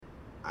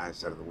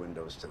eyes are the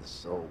windows to the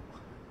soul.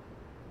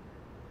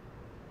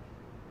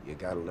 You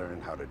gotta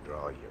learn how to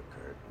draw your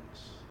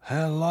curtains.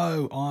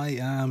 Hello, I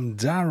am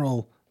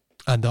Daryl.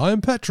 And I am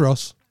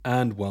Petros.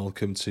 And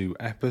welcome to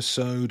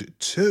episode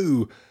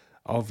 2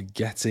 of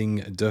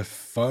Getting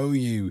Defoe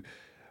You,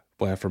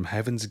 where from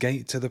Heaven's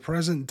Gate to the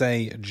present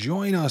day,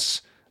 join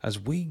us as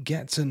we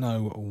get to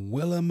know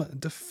Willem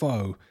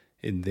Dafoe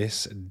in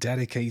this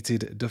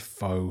dedicated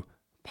Dafoe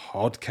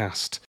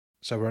podcast.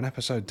 So we're an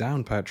episode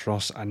down,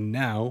 Petros, and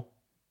now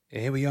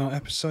here we are,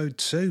 episode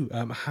 2.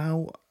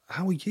 How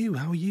are you?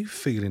 How are you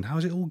feeling?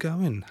 How's it all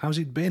going? How's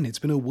it been? It's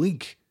been a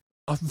week.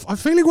 I'm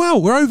feeling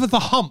well. We're over the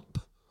hump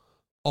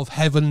of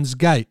Heaven's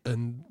Gate,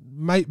 and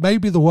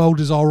maybe the world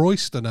is our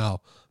oyster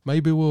now.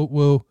 Maybe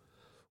we'll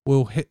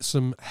hit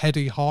some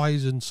heady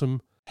highs and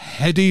some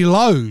heady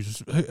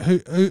lows.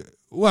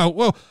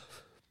 Well,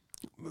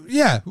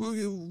 yeah,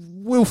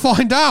 we'll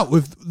find out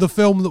with the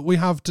film that we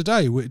have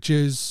today, which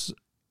is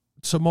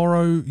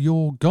Tomorrow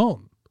You're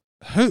Gone.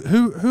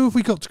 Who have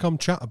we got to come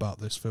chat about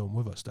this film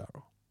with us,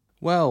 Daryl?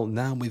 Well,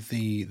 now with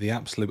the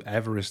absolute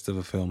Everest of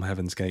a film,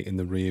 Heaven's Gate, in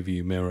the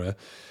rearview mirror,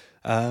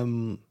 as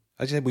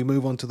you said, we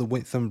move on to the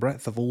width and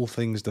breadth of all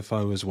things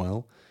Dafoe as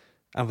well.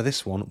 And for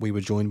this one, we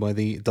were joined by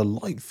the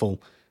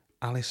delightful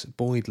Alice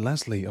Boyd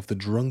Leslie of the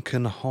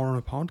Drunken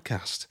Horror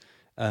Podcast,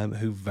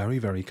 who very,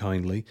 very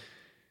kindly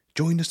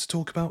joined us to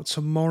talk about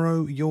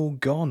Tomorrow You're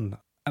Gone.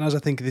 And as I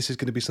think this is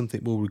going to be something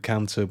we'll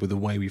recounter with the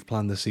way we've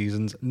planned the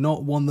seasons,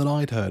 not one that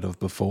I'd heard of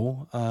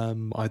before.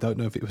 I don't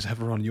know if it was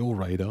ever on your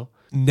radar.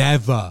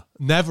 Never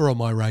on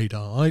my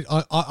radar.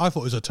 I thought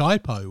it was a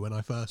typo when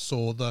I first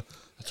saw the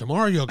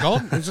Tomorrow You're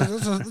Gone. It's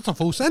a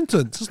full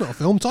sentence. It's not a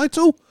film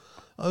title.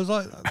 I was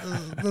like,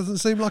 that doesn't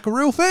seem like a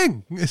real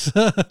thing.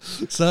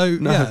 So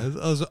no. Yeah,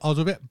 I was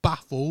a bit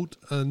baffled,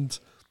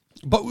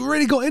 but we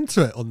really got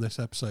into it on this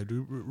episode. We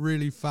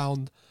really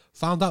found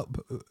out.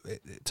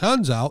 It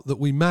turns out that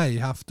we may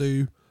have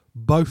to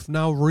both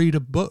now read a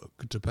book,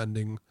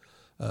 depending.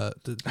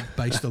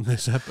 Based on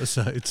this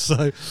episode,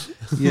 so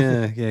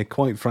yeah,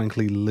 quite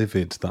frankly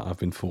livid that I've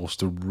been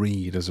forced to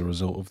read as a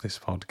result of this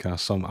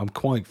podcast. So I'm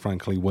quite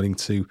frankly willing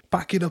to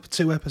back it up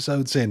 2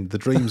 episodes in. The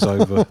dream's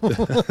over.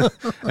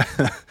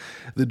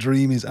 The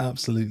dream is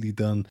absolutely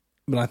done.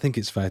 But I think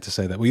it's fair to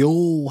say that we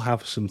all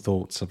have some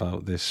thoughts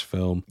about this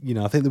film. You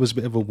know, I think there was a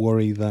bit of a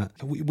worry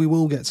that we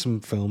will get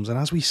some films, and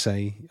as we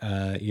say,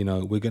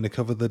 we're going to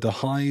cover the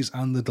highs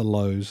and the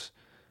lows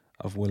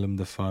of Willem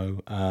Dafoe.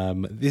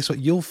 This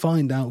you'll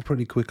find out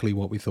pretty quickly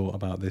what we thought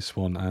about this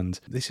one, and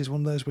this is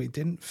one of those where it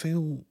didn't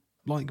feel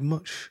like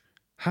much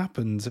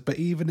happened, but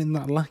even in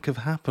that lack of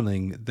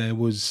happening, there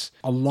was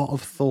a lot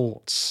of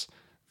thoughts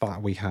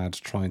that we had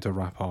trying to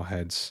wrap our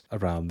heads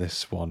around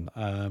this one.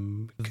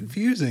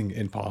 Confusing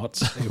in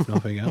parts, if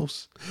nothing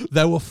else.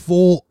 There were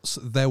thoughts,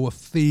 there were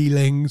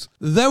feelings,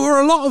 there were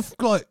a lot of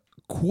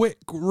quick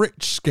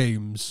rich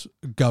schemes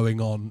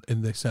going on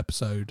in this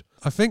episode.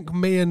 I think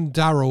me and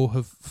Daryl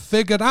have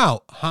figured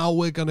out how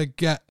we're going to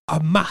get a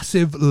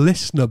massive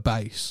listener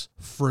base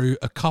through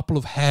a couple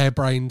of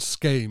harebrained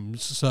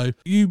schemes. So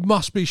you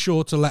must be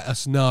sure to let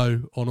us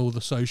know on all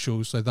the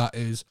socials. So that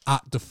is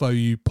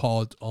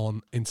 @DefoeYouPod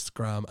on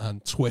Instagram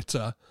and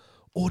Twitter,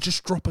 or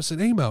just drop us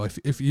an email.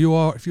 If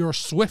you're a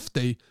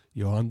Swiftie,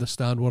 you'll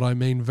understand what I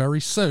mean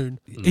very soon.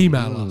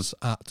 Email us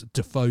at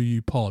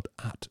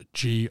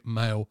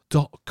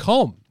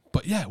defoeyoupod@gmail.com.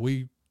 But yeah,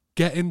 we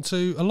get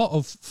into a lot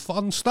of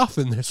fun stuff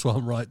in this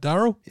one, right,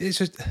 Daryl? It's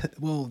just,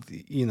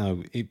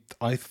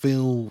 I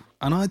feel,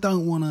 and I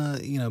don't want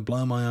to,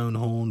 blow my own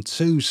horn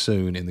too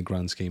soon in the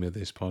grand scheme of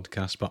this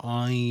podcast, but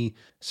I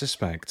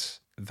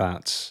suspect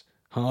that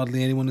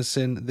hardly anyone has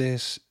seen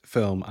this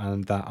film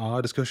and that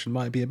our discussion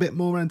might be a bit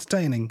more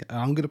entertaining.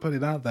 I'm going to put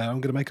it out there. I'm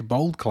going to make a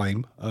bold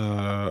claim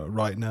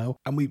right now.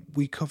 And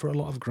we cover a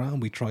lot of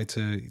ground. We try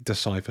to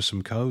decipher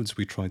some codes.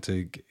 We try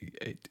to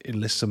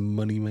enlist some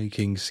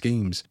money-making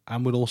schemes.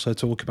 And we'll also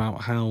talk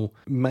about how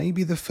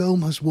maybe the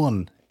film has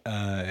won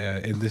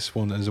in this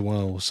one as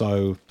well.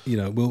 So,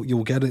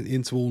 you'll get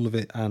into all of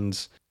it.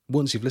 And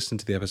once you've listened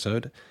to the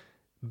episode,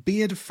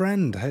 be a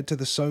friend, head to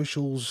the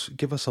socials,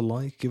 give us a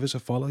like, give us a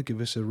follow, give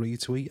us a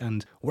retweet,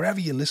 and wherever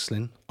you're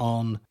listening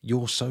on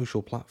your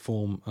social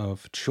platform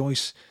of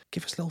choice,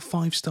 give us a little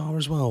 5-star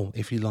as well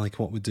if you like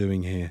what we're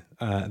doing here.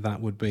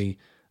 That would be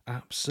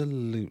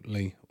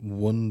absolutely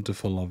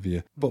wonderful of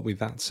you. But with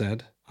that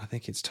said, I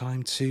think it's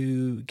time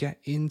to get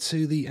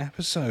into the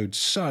episode.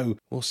 So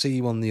we'll see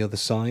you on the other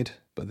side.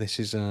 But this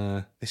is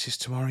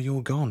Tomorrow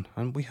You're Gone,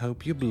 and we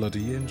hope you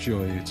bloody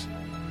enjoy it.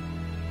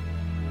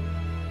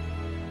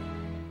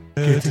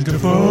 Getting to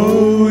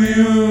know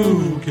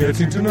you,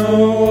 getting to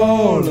know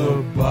all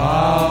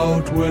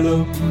about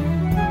Willem.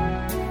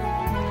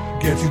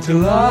 Getting to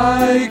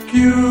like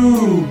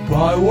you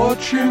by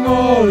watching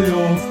all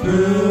your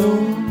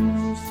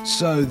films.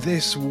 So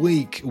this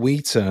week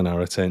we turn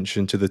our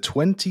attention to the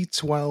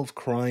 2012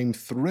 crime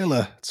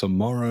thriller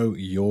Tomorrow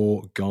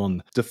You're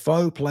Gone.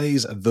 Defoe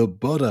plays the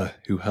Buddha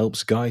who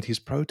helps guide his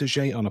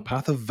protege on a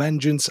path of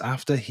vengeance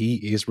after he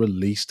is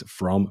released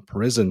from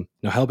prison.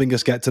 Now, helping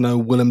us get to know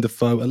Willem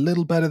Dafoe a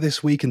little better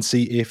this week and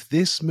see if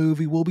this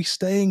movie will be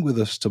staying with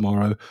us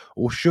tomorrow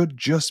or should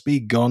just be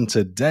gone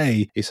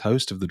today is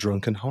host of the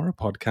Drunken Horror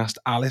Podcast,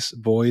 Alice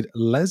Boyd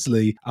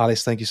Leslie.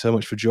 Alice, thank you so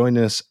much for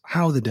joining us.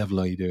 How the devil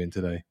are you doing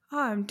today? Oh,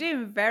 I'm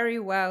doing very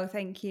well,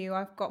 thank you.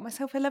 I've got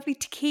myself a lovely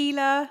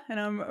tequila and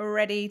I'm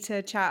ready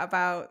to chat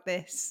about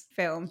this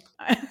film.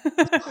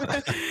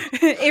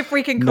 If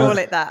we can call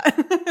it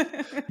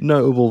that.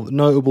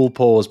 Notable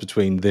pause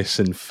between this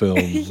and film,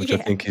 which I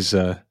Yeah. think is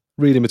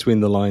reading between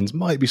the lines,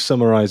 might be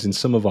summarising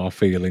some of our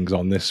feelings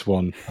on this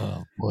one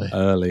Oh boy.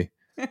 early.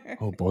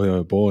 Oh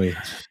boy.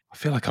 I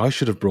feel like I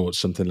should have brought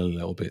something a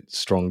little bit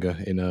stronger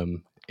in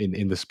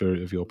the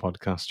spirit of your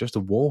podcast. Just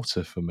a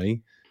water for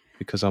me.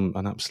 Because I'm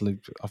an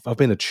absolute... I've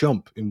been a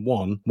chump in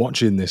one,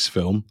 watching this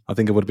film. I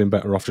think I would have been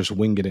better off just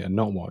winging it and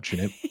not watching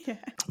it. Yeah.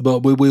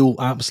 But we will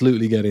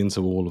absolutely get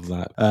into all of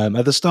that.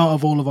 At the start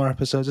of all of our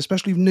episodes,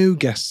 especially new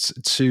guests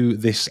to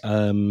this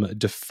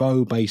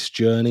Defoe-based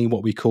journey,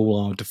 what we call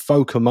our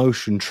Defoe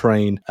commotion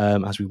train,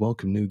 as we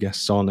welcome new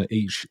guests on at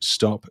each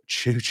stop.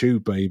 Choo-choo,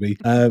 baby.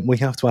 We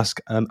have to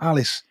ask,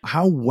 Alice,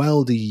 how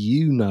well do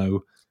you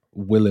know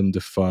Willem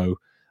Dafoe?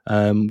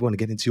 We want to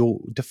get into your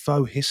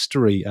Defoe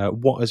history.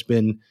 What has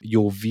been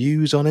your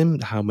views on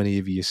him? How many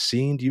have you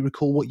seen? Do you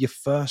recall what your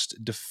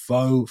first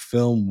Defoe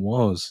film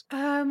was?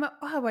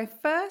 My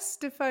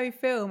first Defoe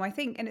film, I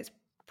think, and it's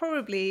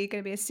probably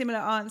going to be a similar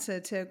answer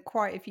to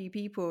quite a few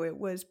people. It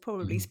was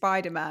probably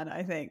Spider-Man,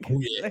 I think,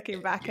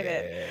 looking back at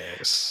it.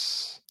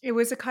 Yes. It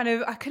was a kind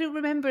of, I couldn't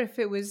remember if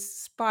it was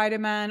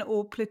Spider-Man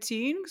or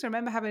Platoon, because I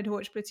remember having to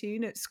watch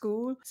Platoon at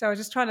school. So I was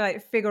just trying to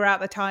figure out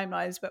the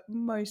timelines, but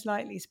most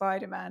likely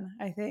Spider-Man,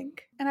 I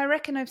think. And I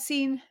reckon I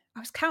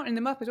was counting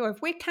them up as well.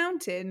 If we're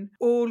counting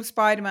all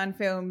Spider-Man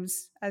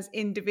films as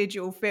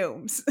individual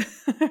films,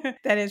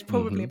 then it's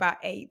probably about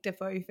 8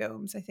 Defoe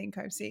films I think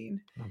I've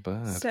seen. Not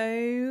bad.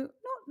 So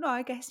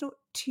I guess not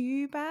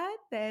too bad.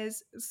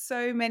 There's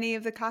so many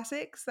of the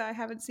classics that I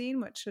haven't seen,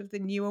 much of the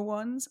newer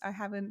ones I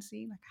haven't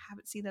seen. I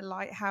haven't seen The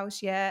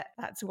Lighthouse yet.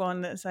 That's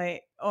one that's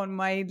on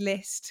my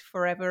list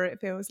forever, it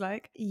feels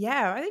like.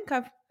 Yeah, I think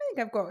I've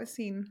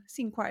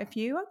seen quite a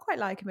few. I quite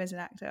like him as an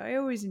actor. I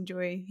always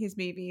enjoy his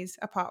movies,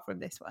 apart from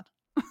this one.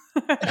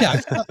 Yeah,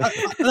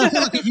 I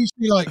feel like if you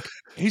see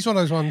he's one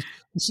of those ones.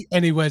 You see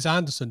any Wes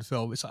Anderson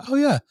film, it's like, oh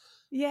yeah,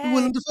 Yeah.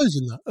 Willem Dafoe's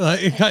in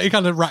that. He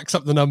kind of racks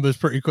up the numbers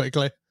pretty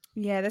quickly.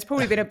 Yeah, there's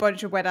probably been a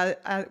bunch of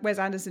Wes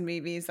Anderson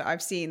movies that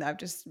I've seen that I've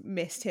just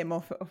missed him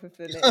off of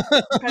the list.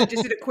 Kind of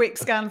just did a quick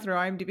scan through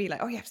IMDb,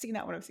 like, oh yeah, I've seen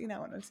that one.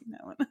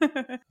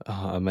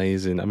 Oh,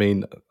 amazing. I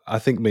mean, I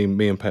think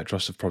me and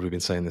Petros have probably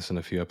been saying this in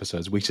a few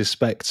episodes. We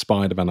suspect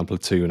Spider-Man and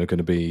Platoon are going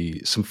to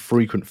be some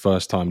frequent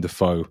first-time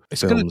Defoe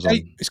films.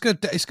 It's going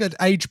to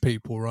age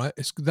people, right?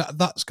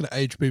 That's going to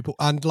age people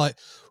and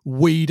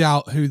weed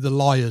out who the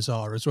liars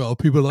are as well.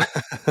 People are like,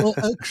 well,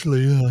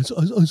 actually, yeah, I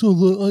saw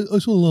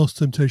the Last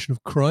Temptation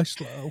of Christ.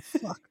 Like, oh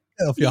fuck,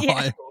 get off your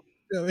high.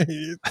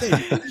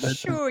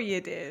 Sure you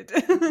did.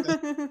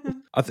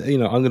 I'm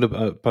going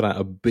to put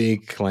out a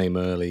big claim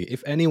early.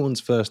 If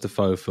anyone's first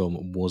Defoe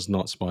film was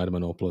not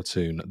Spider-Man or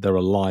Platoon, they're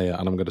a liar,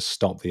 and I'm going to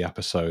stop the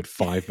episode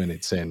 5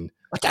 minutes in.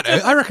 I don't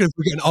know. I reckon if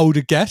we get an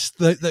older guest,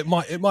 it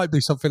might be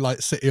something like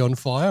City on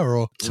Fire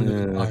or Something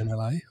in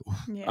LA.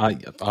 Yeah.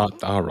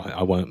 All right,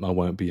 I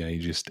won't be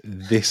ageist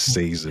this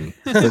season.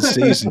 But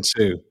season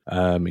 2,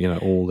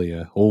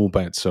 all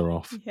bets are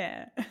off.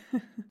 Yeah.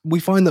 We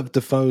find that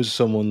Defoe's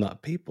someone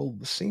that people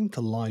seem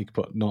to like,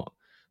 but not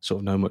sort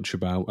of know much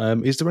about.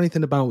 Is there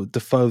anything about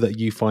Defoe that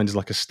you find is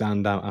like a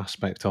standout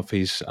aspect of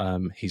his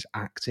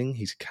acting,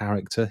 his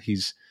character,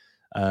 his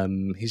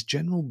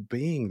general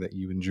being that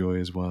you enjoy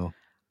as well?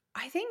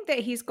 I think that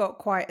he's got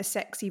quite a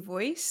sexy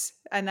voice,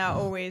 and that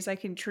always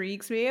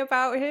intrigues me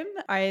about him.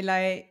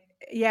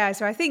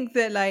 So I think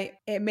that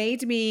it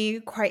made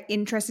me quite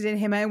interested in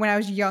him when I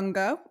was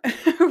younger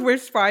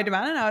with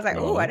Spider-Man, and I was like,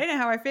 oh, I don't know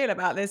how I feel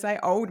about this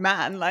old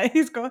man.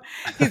 He's got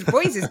his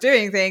voice is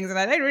doing things, and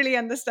I don't really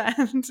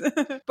understand.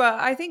 But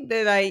I think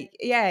that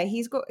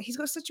he's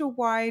got such a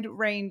wide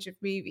range of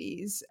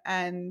movies,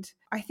 and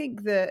I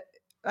think that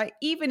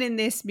even in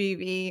this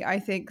movie, I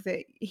think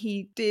that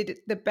he did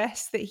the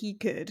best that he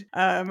could,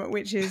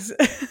 which is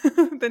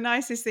the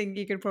nicest thing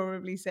you could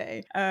probably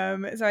say.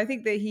 So I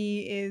think that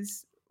he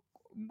is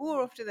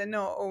more often than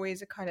not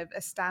always a kind of a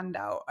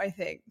standout, I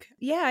think.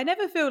 Yeah, I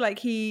never feel like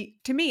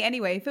to me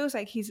anyway, feels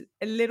like he's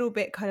a little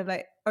bit kind of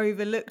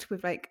overlooked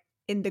with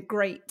in the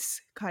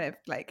greats kind of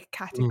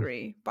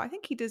category. But I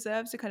think he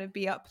deserves to kind of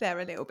be up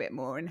there a little bit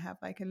more and have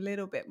a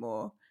little bit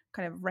more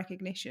kind of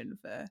recognition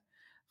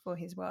for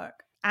his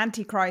work.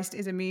 Antichrist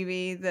is a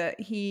movie that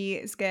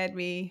he scared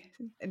me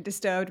and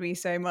disturbed me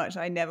so much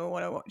I never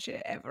want to watch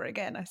it ever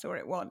again. I saw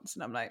it once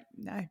and I'm like,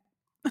 no,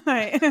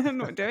 Like, I'm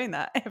not doing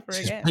that ever It's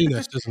his again.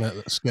 penis, isn't it,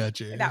 that scared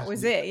you? That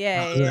was it.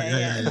 Yeah, That was it,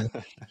 yeah.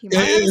 He Yeah,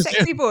 might have a it is,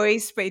 sexy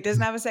voice, but he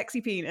doesn't have a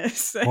sexy penis.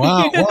 So.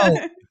 Wow.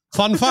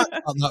 Fun fact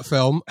about that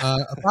film,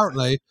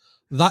 apparently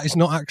that is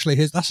not actually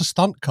his, that's a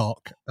stunt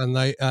cock. And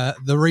they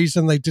the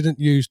reason they didn't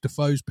use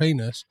Defoe's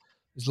penis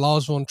is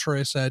Lars von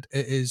Trier said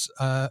it is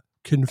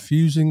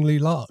confusingly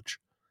large.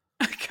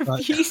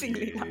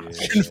 Confusingly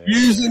large.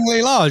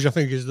 Confusingly large, I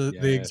think is the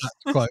exact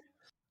quote.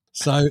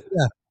 So,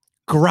 yeah,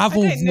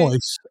 gravel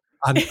voice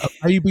and a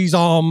baby's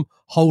arm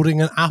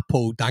holding an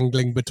apple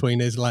dangling between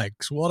his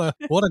legs. What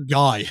a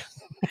guy.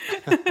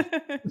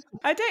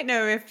 I don't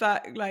know if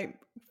that like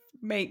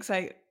makes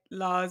like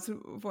Lars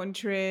von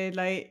Trier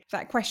like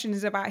that question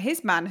is about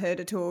his manhood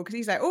at all, because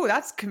he's like, oh,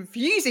 that's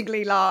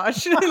confusingly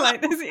large.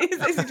 Like this he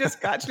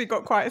just actually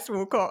got quite a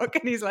small cock,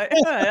 and he's like,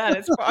 oh, that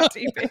is far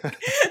too big.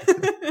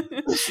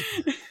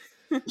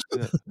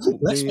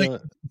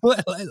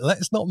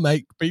 Let's not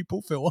make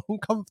people feel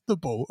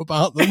uncomfortable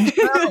about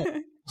themselves.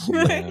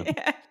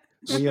 Yeah.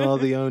 We are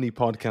the only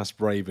podcast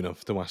brave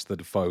enough to ask the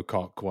Defoe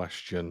cock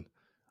question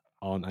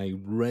on a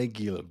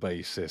regular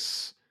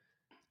basis.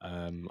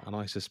 And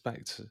I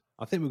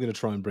think we're going to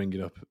try and bring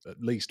it up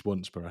at least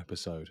once per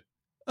episode.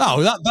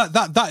 Oh,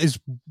 that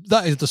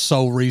is the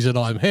sole reason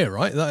I'm here,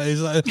 right? That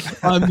is,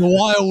 I'm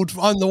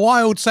the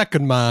wild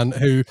second man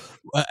who,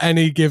 at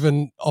any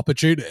given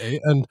opportunity,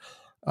 and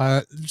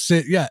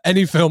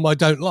any film I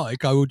don't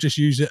like, I will just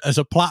use it as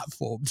a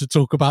platform to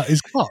talk about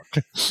his cock,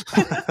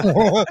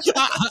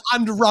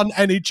 and run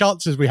any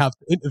chances we have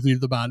to interview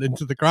the man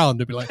into the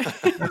ground and be like,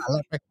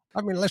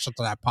 let me listen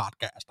to that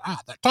podcast.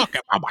 They're talking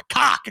about my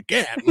cock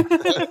again.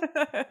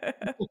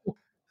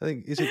 I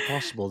think, is it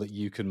possible that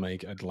you can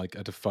make a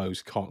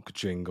Defoe's cock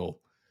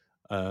jingle?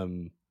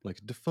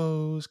 Like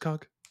Defoe's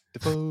cock.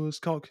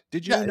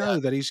 Did you know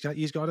that he's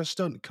got a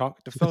stunt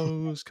cock?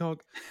 Defoe's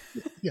cock.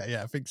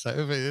 Yeah, I think so.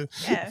 I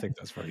think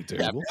that's very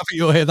doable. I think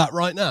you'll hear that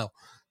right now.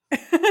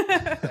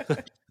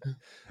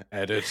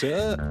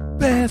 Editor.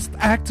 Best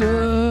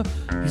actor,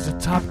 he's a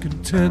top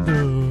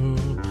contender.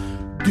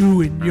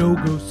 Doing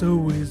yoga,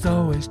 so he's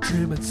always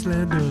trim and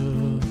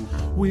slender.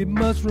 We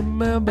must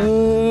remember,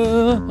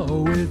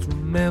 always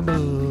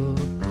remember,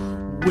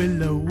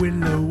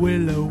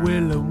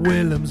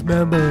 Willem's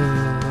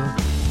member.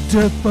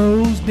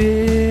 Defoe's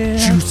dick,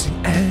 juicy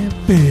and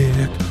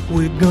big.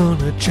 We're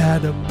gonna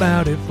chat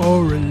about it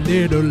for a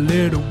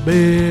little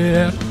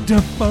bit.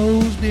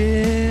 Defoe's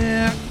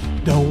dick,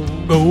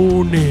 don't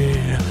go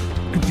near.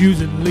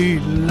 Confusingly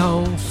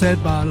long,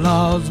 said by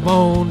Lars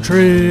von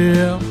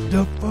Trier.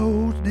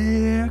 Defoe's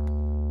dick.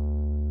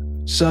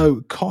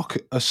 So, cock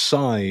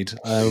aside,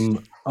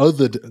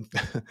 other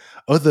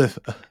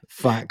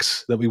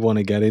facts that we want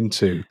to get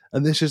into,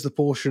 and this is the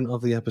portion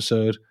of the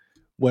episode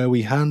where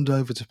we hand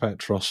over to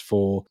Petros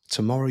for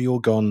Tomorrow You're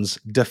Gone's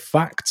De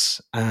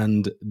Facts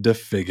and De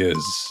Figures.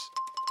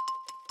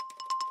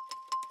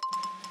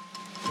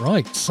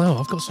 Right, so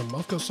I've got some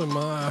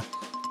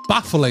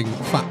baffling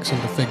facts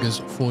and figures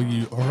for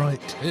you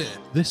right here.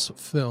 This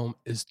film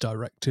is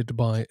directed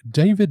by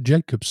David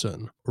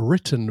Jacobson,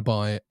 written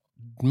by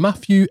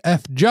Matthew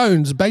F.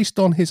 Jones, based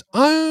on his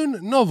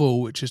own novel,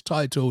 which is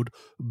titled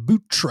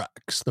Boot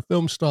Tracks. The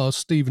film stars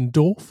Stephen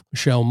Dorff,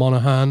 Michelle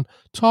Monaghan,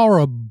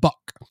 Tara Buck,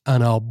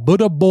 and our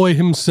Buddha boy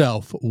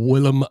himself,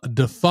 Willem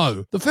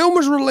Dafoe. The film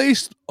was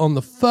released on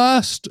the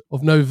 1st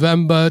of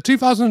November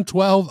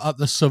 2012 at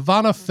the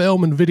Savannah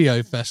Film and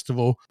Video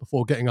Festival,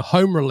 before getting a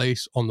home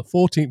release on the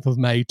 14th of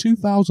May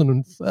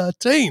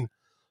 2013.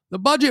 The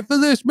budget for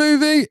this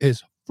movie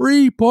is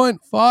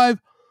 $3.5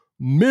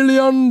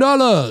 million.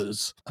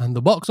 And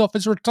the box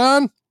office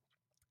return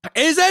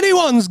is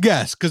anyone's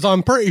guess, because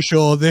I'm pretty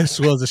sure this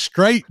was a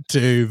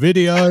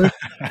straight-to-video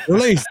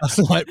release. That's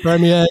like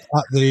premiered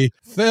at the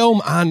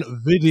Film and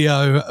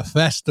Video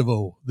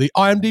Festival. The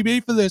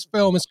IMDb for this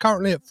film is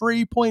currently at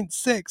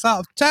 3.6 out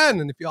of 10,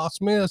 and if you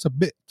ask me, that's a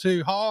bit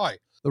too high.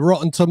 The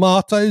Rotten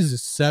Tomatoes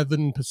is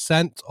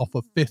 7% off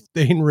of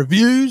 15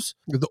 reviews.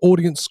 The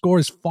audience score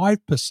is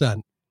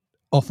 5%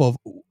 off of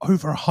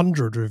over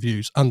 100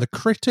 reviews, and the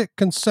critic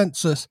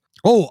consensus.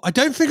 Oh, I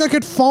don't think I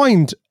could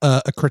find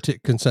a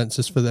critic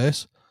consensus for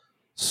this,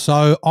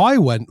 so I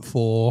went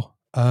for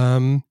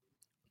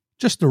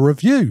just a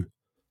review,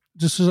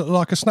 just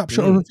like a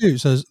snapshot of review. It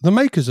says, the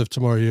makers of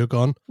Tomorrow You're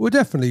Gone were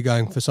definitely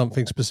going for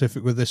something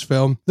specific with this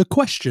film. The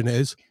question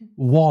is,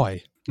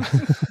 why?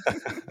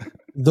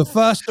 The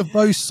first of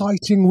those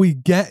sighting we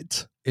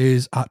get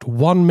is at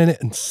 1 minute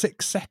and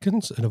 6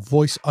 seconds in a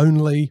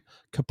voice-only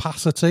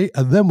capacity,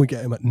 and then we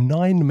get him at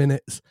 9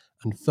 minutes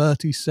and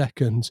 30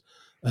 seconds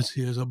as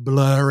he is a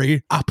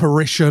blurry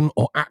apparition,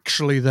 or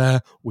actually there,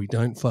 we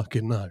don't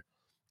fucking know.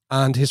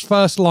 And his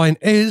first line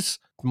is,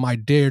 my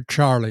dear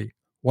Charlie,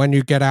 when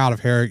you get out of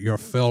here, you're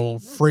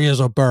free as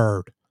a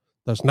bird.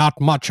 There's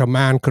not much a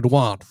man could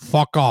want.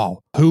 Fuck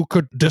all. Who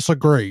could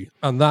disagree?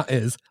 And that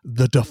is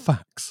the De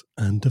Facts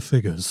and De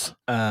Figures.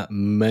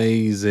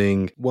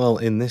 Amazing. Well,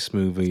 in this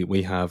movie,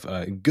 we have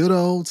good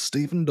old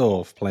Stephen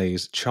Dorff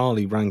plays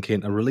Charlie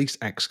Rankin, a released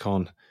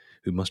ex-con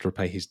who must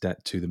repay his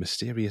debt to the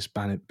mysterious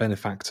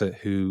benefactor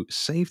who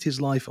saved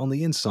his life on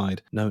the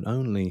inside, known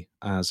only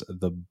as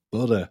the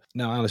Buddha.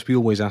 Now, Alice, we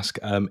always ask,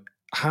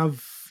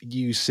 have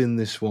you seen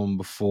this one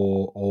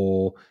before,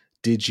 or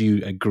did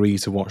you agree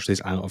to watch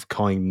this out of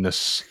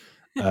kindness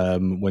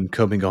when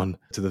coming on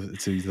to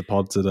the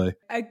pod today?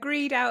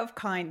 Agreed out of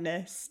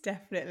kindness,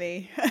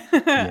 definitely.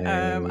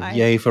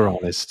 Yay for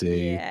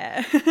honesty.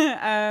 Yeah.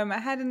 I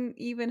hadn't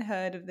even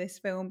heard of this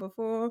film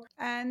before,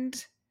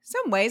 and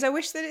some ways I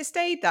wish that it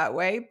stayed that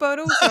way, but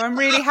also I'm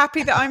really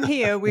happy that I'm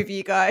here with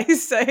you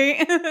guys. So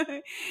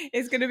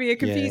it's going to be a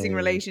confusing Yay.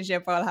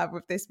 relationship I'll have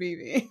with this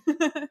movie.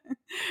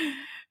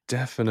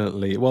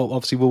 Definitely. Well,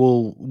 obviously,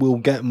 we'll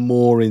get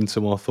more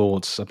into our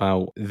thoughts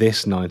about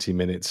this 90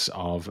 minutes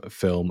of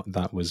film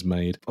that was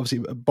made.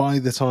 Obviously, by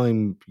the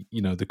time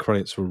the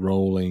credits were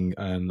rolling,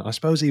 and I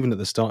suppose even at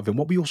the start of it,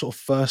 what were your sort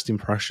of first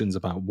impressions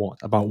about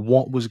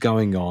what was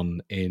going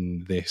on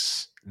in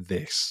this?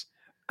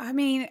 I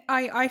mean,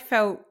 I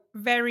felt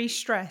very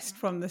stressed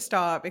from the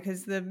start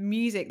because the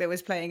music that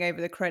was playing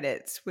over the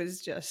credits was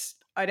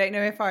just, I don't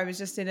know if I was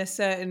just in a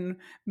certain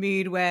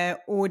mood where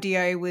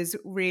audio was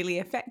really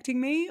affecting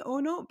me or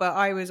not, but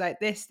I was like,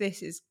 this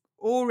is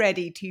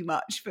already too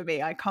much for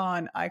me. I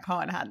can't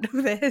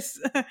handle this.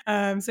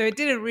 So it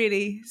didn't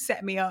really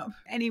set me up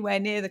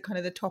anywhere near the kind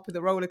of the top of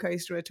the roller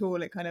coaster at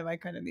all. I kind of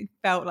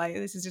felt like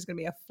this is just going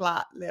to be a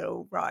flat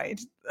little ride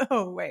the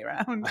whole way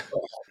around.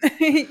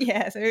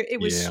 Yeah, so it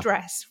was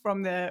stress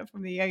from the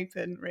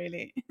open,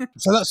 really.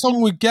 So that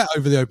song we get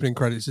over the opening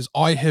credits is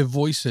 "I Hear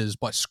Voices"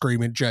 by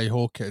Screaming Jay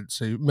Hawkins,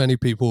 who many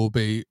people will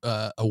be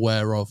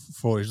aware of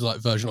for his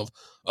version of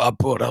 "I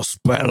Put a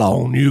Spell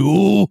on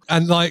You,"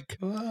 and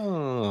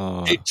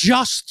it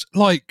just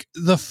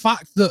the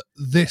fact that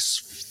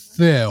this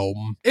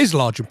film is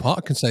large in part,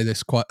 I can say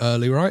this quite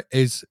early, right?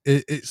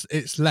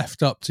 It's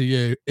left up to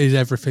you. Is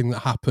everything that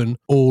happened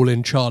all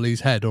in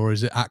Charlie's head, or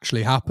is it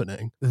actually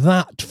happening?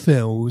 That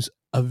feels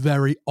a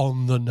very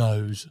on the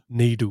nose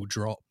needle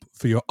drop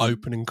for your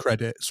opening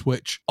credits,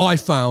 which I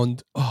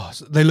found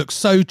they look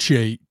so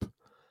cheap,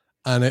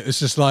 and it was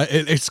just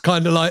it's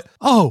kind of like,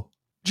 oh,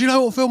 do you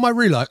know what film I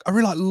really like? I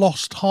really like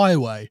Lost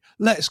Highway.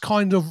 Let's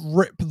kind of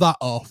rip that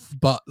off,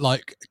 but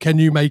can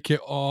you make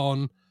it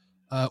on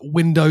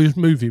Windows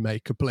Movie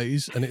Maker,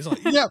 please? And it's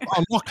like, yep,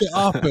 I'll lock it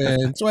up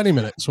in 20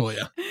 minutes for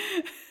you.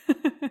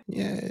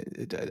 Yeah,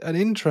 an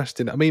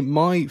interesting. I mean,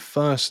 my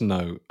first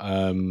note,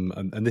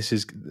 and this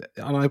is,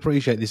 and I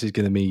appreciate this is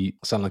going to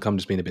sound like I'm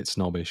just being a bit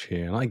snobbish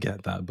here, and I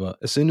get that. But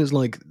as soon as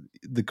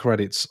the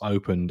credits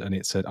opened and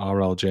it said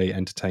RLJ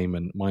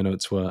Entertainment, my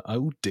notes were,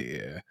 oh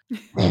dear.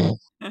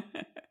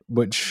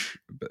 Which,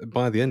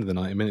 by the end of the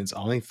 90 minutes,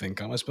 I think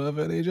I was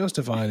perfectly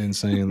justified in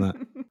saying that.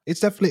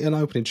 It's definitely an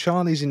opening.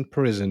 Charlie's in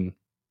prison,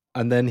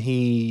 and then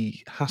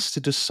he has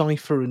to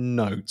decipher a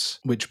note,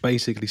 which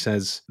basically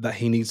says that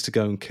he needs to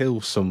go and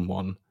kill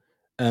someone.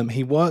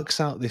 He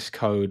works out this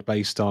code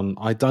based on,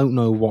 I don't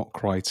know what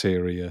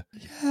criteria.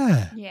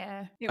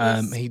 Yeah.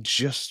 He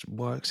just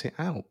works it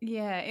out.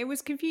 Yeah, it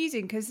was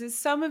confusing because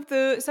some of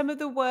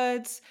the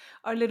words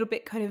are a little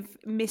bit kind of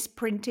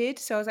misprinted.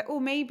 So I was like, oh,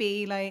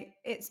 maybe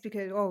it's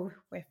because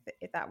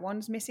if that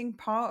one's missing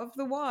part of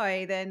the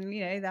Y, then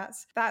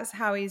that's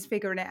how he's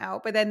figuring it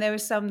out. But then there were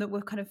some that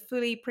were kind of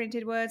fully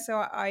printed words,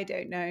 so I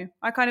don't know.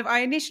 I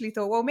initially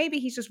thought, well, maybe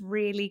he's just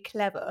really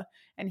clever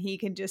and he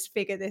can just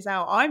figure this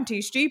out. I'm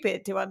too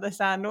stupid to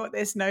understand what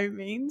this note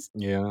means.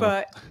 Yeah,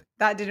 but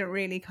that didn't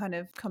really kind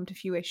of come to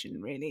fruition,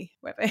 really,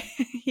 whether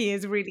he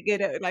is really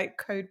good at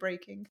code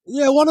breaking.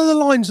 Yeah, one of the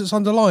lines that's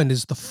underlined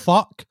is the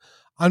fuck.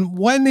 And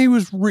when he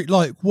was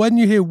when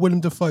you hear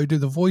Willem Dafoe do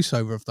the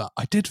voiceover of that,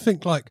 I did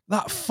think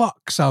that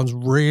fuck sounds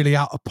really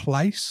out of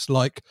place.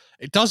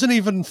 It doesn't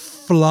even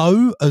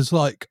flow as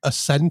a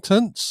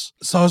sentence.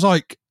 So I was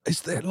like,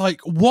 is there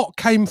what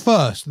came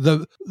first?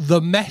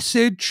 The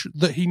message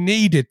that he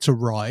needed to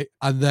write,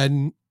 and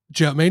then,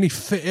 do you know what I mean? He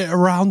fit it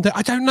around it.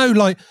 I don't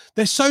know.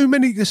 There's so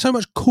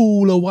much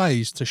cooler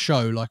ways to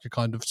show a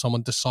kind of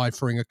someone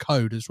deciphering a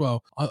code as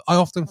well. I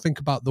often think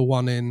about the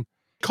one in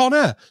Con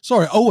Air.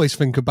 Sorry, I always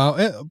think about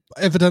it.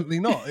 Evidently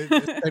not. It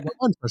stayed my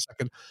mind for a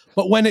second.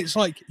 But when it's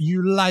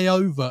you lay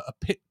over a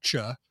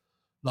picture,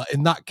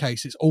 in that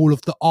case, it's all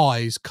of the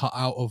eyes cut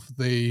out of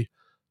the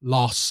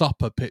Last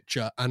Supper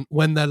picture, and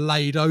when they're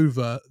laid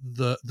over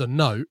the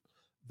note,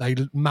 they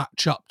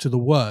match up to the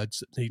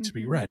words that need to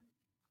be read.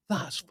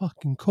 That's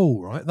fucking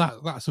cool, right?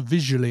 That's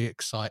visually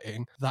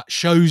exciting. That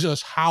shows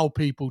us how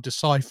people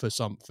decipher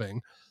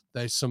something.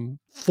 There's some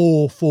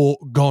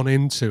forethought gone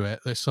into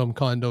it. There's some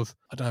kind of,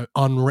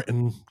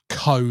 unwritten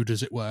code,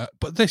 as it were.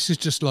 But this is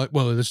just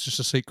there's just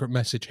a secret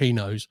message he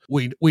knows.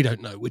 We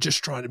don't know. We're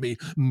just trying to be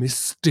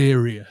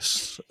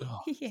mysterious.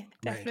 Oh, yeah,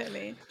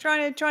 definitely.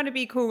 Man. Trying to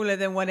be cooler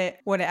than what it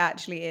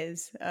actually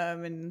is.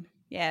 And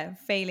yeah,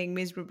 failing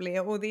miserably,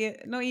 or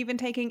not even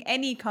taking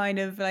any kind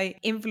of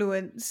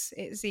influence,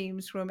 it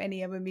seems, from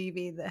any other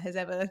movie that has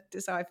ever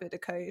deciphered a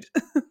code.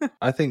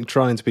 I think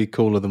trying to be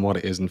cooler than what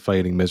it is and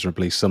failing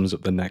miserably sums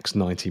up the next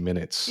 90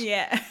 minutes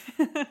yeah.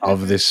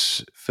 of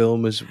this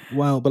film as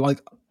well.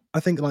 But I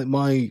think like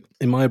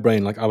in my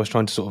brain, like I was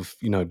trying to sort of,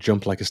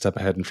 jump like a step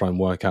ahead and try and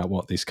work out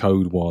what this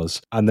code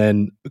was. And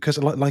then because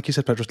like you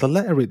said, Petrus, the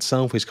letter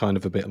itself is kind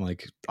of a bit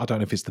like, I don't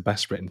know if it's the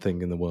best written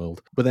thing in the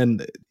world, but then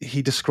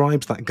he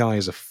describes that guy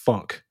as a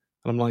fuck.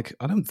 And I'm like,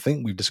 I don't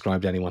think we've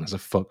described anyone as a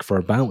fuck for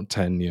about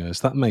 10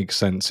 years. That makes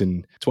sense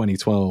in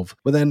 2012.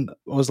 But then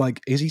I was like,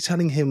 is he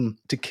telling him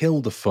to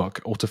kill the fuck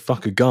or to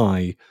fuck a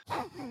guy?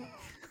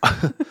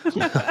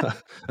 I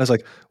was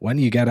like, when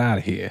you get out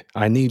of here,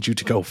 I need you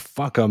to go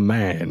fuck a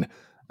man.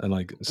 And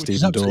like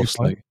Stephen Dorff's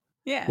like,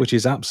 Yeah. which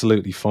is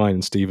absolutely fine.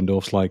 And Stephen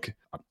Dorff's like,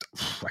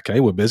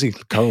 okay, we're busy.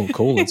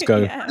 Cool, let's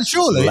go. Yeah.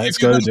 Surely, Let's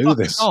if you're go gonna do fuck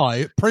a this.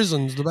 guy,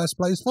 prison's the best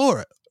place for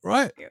it,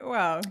 right?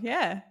 Well,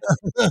 yeah,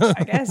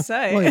 I guess so.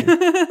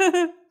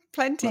 Like,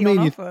 Plenty I mean,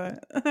 on offer,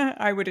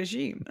 I would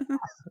assume.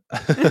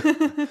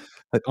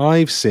 Like,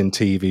 I've seen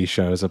TV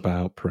shows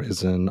about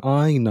prison.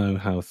 I know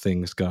how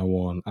things go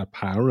on.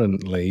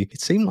 Apparently,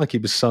 it seemed like he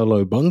was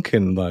solo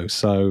bunking though.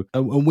 So,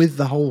 and with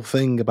the whole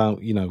thing about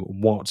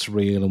what's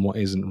real and what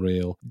isn't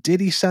real,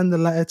 did he send the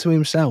letter to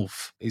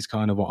himself? Is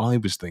kind of what I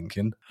was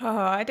thinking. Oh,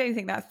 I don't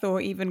think that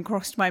thought even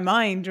crossed my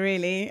mind,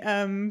 really.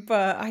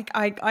 But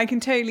I can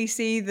totally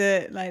see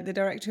that, like, the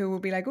director will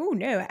be like, "Oh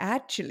no,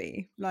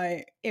 actually,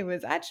 like, it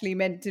was actually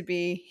meant to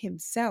be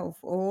himself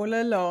all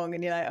along,"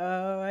 and you're like,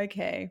 "Oh,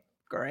 okay."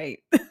 Great.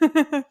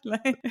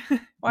 Like,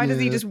 why does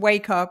he Yeah. just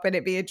wake up and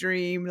it be a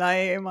dream?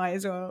 Like, it might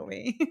as well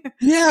be.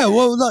 Yeah,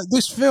 well, like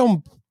this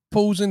film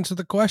pulls into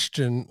the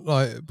question,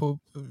 like,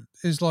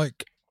 is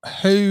like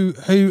who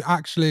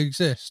actually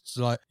exists?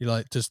 Like, you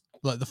like just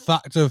like the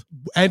fact of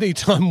any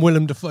time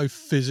Willem Dafoe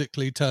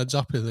physically turns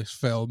up in this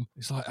film,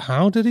 it's like,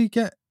 how did he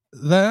get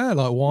there?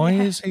 Like, why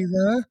Yeah. is he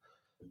there?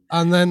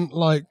 And then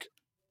like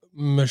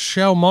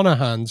Michelle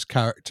Monaghan's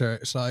character,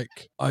 it's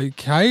like,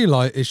 okay,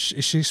 like is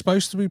she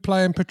supposed to be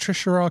playing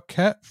Patricia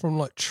Arquette from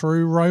like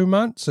True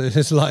Romance?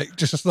 It's like,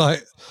 just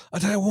like, I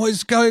don't know what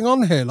is going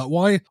on here.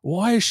 Like,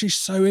 why is she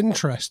so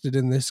interested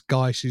in this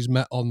guy she's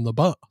met on the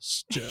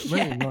bus? Do you know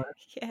what I mean? Like,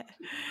 Yeah.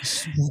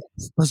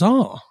 it's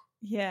bizarre.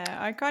 Yeah,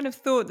 I kind of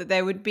thought that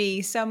there would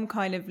be some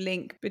kind of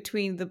link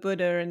between the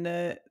Buddha and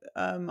the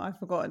I've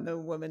forgotten the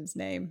woman's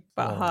name,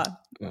 but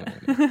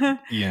her.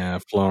 Yeah,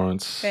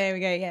 Florence. There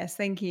we go. Yes,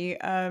 thank you.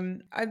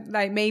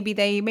 Like maybe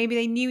they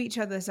knew each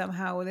other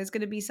somehow, or there's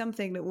going to be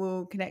something that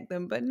will connect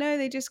them. But no,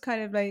 they just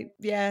kind of like,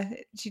 yeah,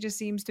 she just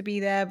seems to be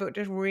there, but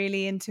just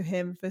really into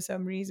him for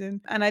some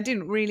reason. And I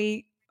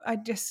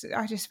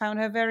just found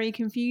her very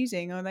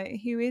confusing. I'm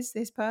like, who is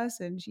this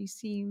person? She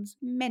seems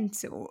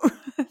mental.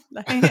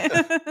 Like,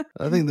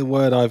 I think the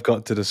word I've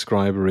got to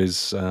describe her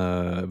is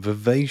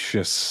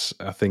vivacious,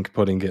 I think,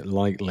 putting it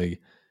lightly.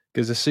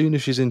 Because as soon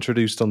as she's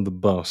introduced on the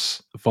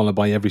bus, followed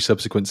by every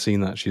subsequent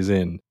scene that she's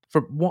in,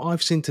 from what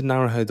I've seen to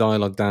narrow her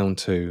dialogue down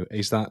to,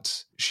 is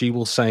that she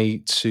will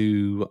say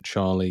to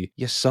Charlie,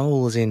 "Your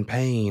soul's in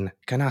pain.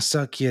 Can I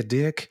suck your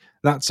dick?"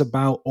 That's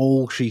about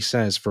all she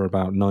says for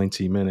about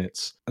 90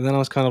 minutes. And then I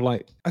was kind of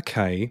like,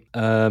 okay,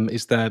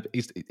 is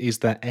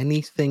there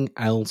anything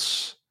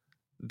else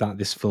that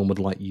this film would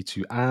like you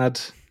to add?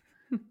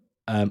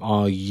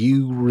 Are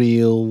you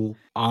real?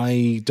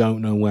 I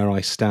don't know where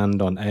I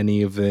stand on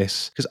any of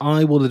this, because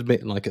I will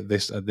admit, like at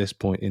this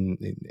point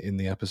in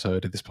the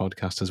episode of this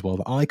podcast as well,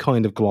 that I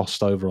kind of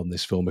glossed over on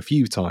this film a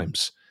few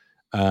times.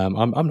 I'm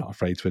not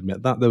afraid to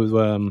admit that. There was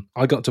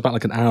I got to about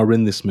like an hour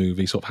in this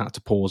movie, sort of had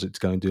to pause it to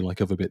go and do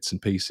like other bits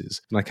and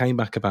pieces, and I came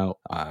back about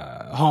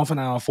half an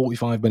hour,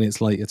 45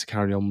 minutes later to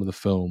carry on with the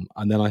film,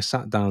 and then I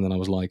sat down and I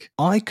was like,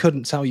 I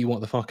couldn't tell you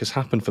what the fuck has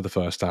happened for the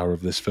first hour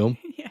of this film.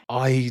 yeah.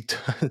 I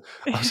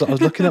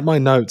was looking at my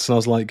notes and I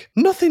was like,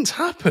 nothing's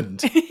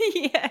happened.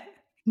 Yeah.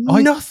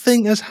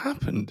 Nothing has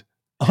happened.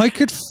 I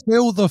could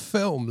feel the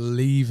film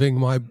leaving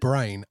my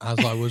brain as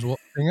I was watching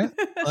it.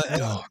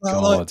 Oh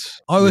God!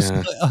 I was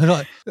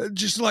Yeah.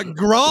 just like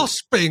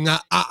grasping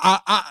at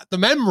the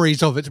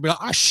memories of it to be like,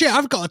 oh shit,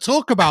 I've got to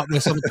talk about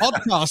this on the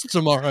podcast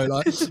tomorrow.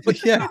 Like,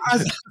 but yeah,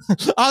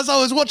 as I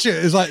was watching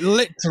it, it's like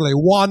literally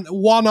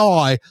one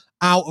eye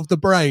out of the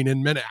brain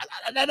in minute.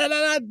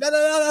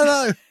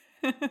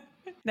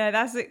 No,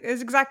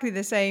 it's exactly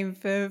the same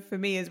for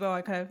me as well.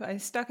 I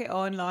stuck it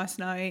on last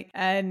night,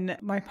 and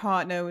my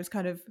partner was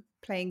kind of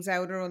playing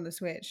Zelda on the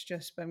Switch,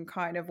 just been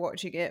kind of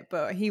watching it,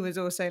 but he was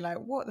also like,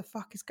 what the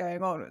fuck is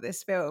going on with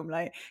this film?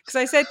 Like, because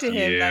I said to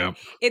him, like,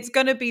 it's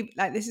gonna be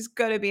like, this is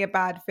gonna be a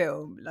bad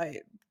film,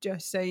 like,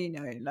 just so you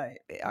know,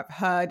 like, I've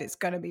heard it's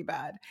gonna be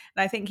bad.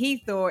 And I think he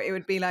thought it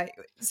would be like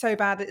so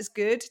bad that it's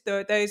good,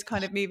 those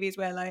kind of movies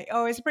where like,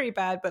 oh, it's pretty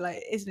bad but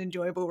like it's an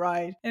enjoyable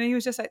ride. And he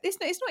was just like, it's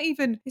not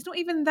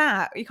even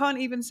that. You can't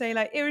even say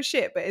like it was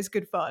shit but it's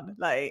good fun.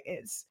 Like,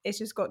 it's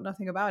just got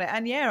nothing about it.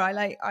 And yeah,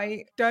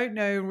 I don't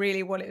know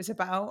really what it was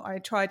about. I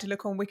tried to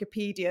look on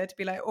Wikipedia to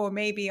be like, or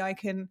maybe I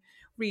can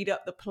read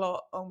up the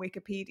plot on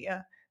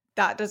Wikipedia.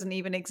 that doesn't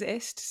even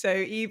exist. So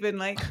even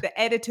like the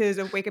editors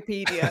of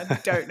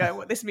Wikipedia don't know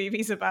what this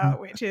movie's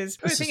about, which is,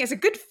 I think it's a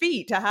good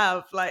feat to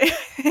have. Like,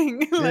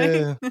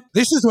 Yeah.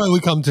 This is where we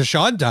come to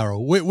shine,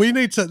 Daryl. We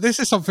need to. This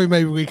is something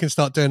maybe we can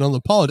start doing on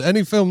the pod.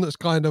 Any film that's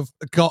kind of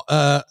got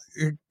a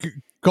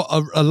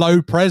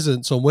low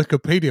presence on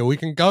Wikipedia, we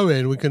can go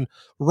in, we can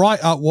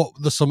write out what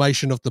the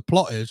summation of the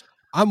plot is,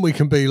 and we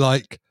can be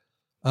like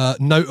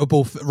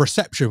notable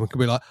reception. We can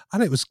be like,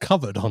 and it was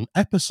covered on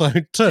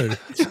episode 2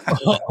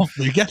 of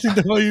the Getting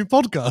to Know You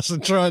podcast,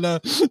 and try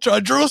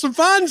and draw some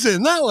fans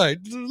in that way,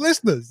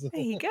 listeners.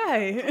 there you go.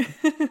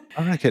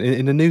 I reckon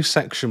in a new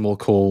section we'll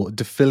call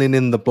filling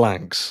in the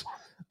blanks.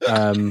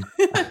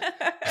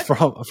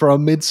 For our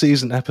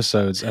mid-season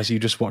episodes, as you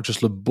just watch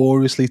us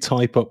laboriously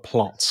type up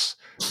plots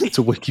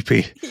to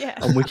Wikipedia Yeah.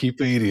 on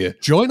Wikipedia.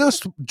 Join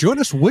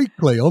us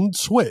weekly on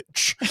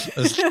Twitch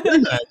as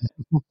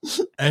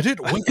edit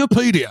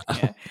Wikipedia.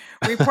 Yeah.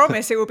 We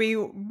promise it will be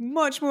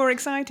much more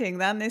exciting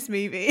than this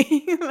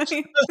movie.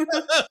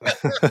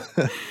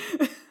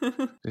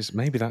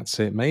 Maybe that's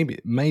it.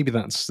 Maybe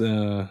that's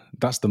the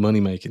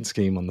money-making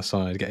scheme on the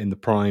side, getting the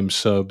Prime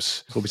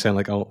subs. We'll be saying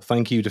like, oh,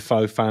 thank you to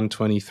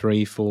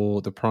FoFan23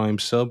 for the Prime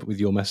sub with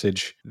your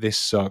message, this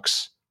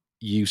sucks,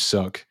 you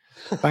suck.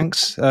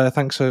 Thanks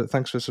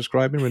for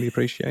subscribing, really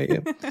appreciate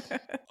it.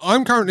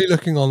 I'm currently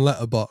looking on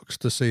Letterboxd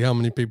to see how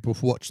many people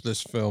have watched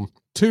this film.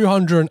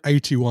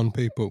 281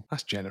 people.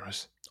 That's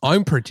generous.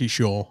 I'm pretty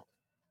sure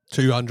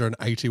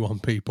 281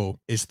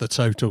 people is the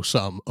total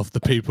sum of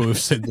the people who've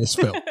seen this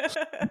film.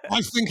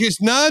 I think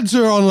it's nerds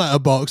who are on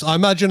Letterboxd. I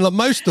imagine that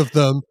most of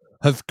them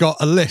have got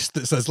a list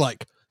that says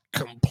like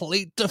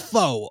complete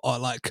Defoe or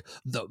like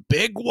the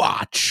big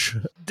watch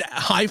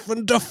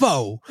hyphen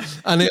Defoe,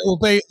 and it'll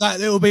be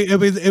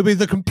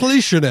the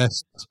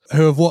completionists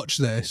who have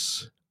watched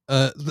this,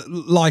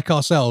 like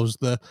ourselves,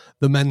 the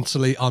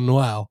mentally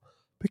unwell,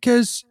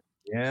 because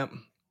Yeah.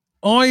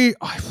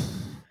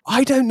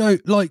 I don't know.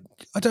 Like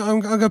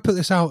I'm going to put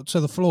this out to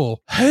the floor.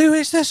 Who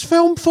is this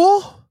film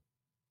for?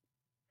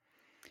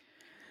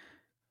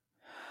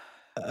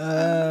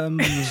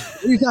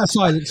 Leave that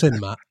silence in,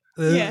 Matt.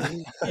 Yeah.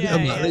 Leave Yeah.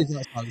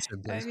 that silence in,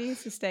 It please.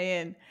 needs to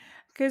stay in,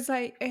 because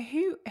like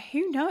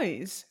who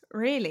knows,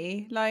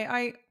 really?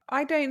 Like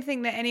I don't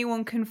think that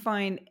anyone can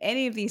find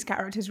any of these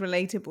characters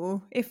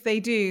relatable. If they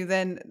do,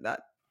 then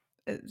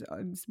it's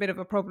a bit of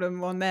a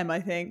problem on them,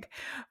 I think.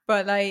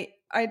 But like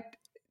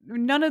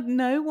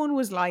no one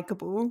was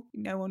likable,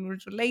 no one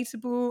was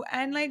relatable,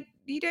 and like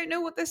you don't know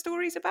what their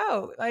story's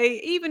about.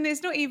 Like even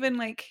it's not even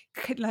like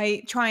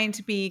trying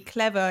to be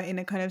clever in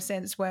a kind of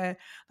sense where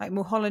like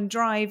Mulholland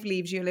Drive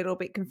leaves you a little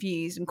bit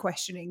confused and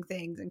questioning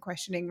things and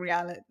questioning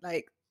reality,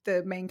 like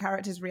the main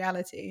character's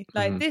reality.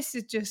 Like this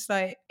is just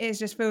like, it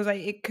just feels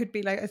like it could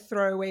be like a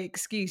throwaway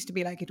excuse to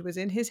be like it was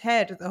in his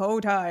head the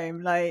whole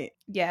time. Like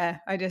yeah,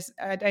 I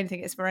don't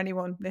think it's for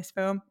anyone, this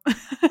film.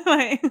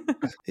 Like,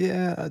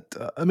 Yeah,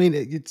 I mean,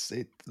 it's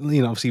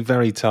obviously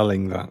very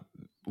telling that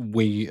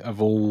we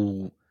have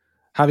all,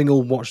 having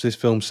all watched this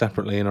film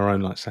separately in our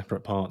own like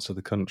separate parts of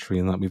the country,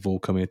 and that we've all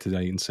come here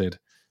today and said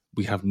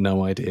we have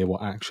no idea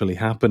what actually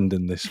happened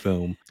in this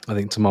film. I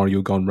think tomorrow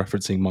you're gone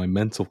referencing my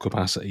mental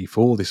capacity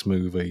for this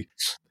movie.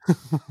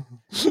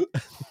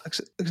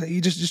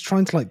 You're just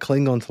trying to like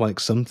cling on to like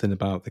something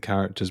about the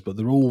characters, but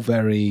they're all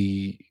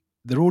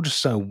just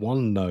so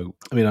one note.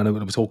 I mean, I know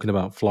when we're talking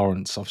about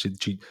Florence, obviously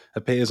she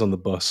appears on the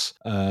bus.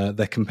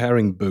 They're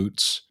comparing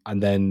boots,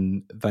 and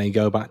then they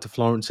go back to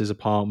Florence's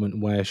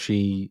apartment where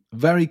she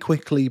very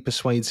quickly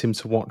persuades him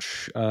to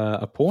watch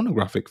a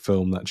pornographic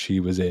film that she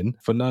was in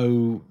for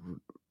no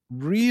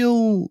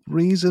real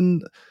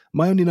reason.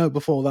 My only note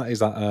before that is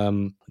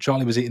that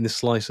Charlie was eating this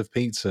slice of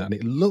pizza, and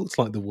it looked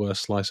like the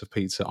worst slice of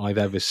pizza I've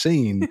ever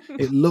seen.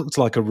 It looked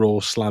like a raw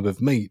slab of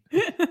meat,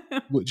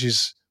 which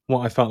is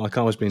what I felt like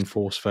I was being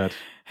force-fed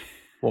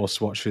whilst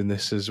watching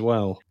this as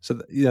well. So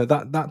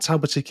that's how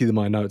particular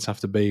my notes have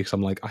to be, because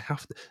I'm like,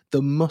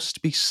 there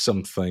must be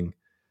something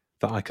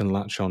that I can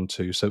latch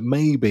onto. So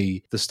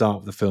maybe the start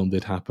of the film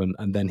did happen,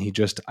 and then he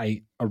just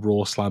ate a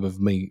raw slab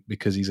of meat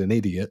because he's an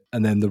idiot,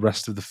 and then the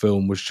rest of the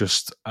film was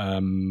just a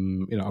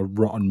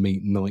rotten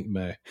meat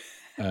nightmare.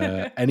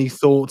 Any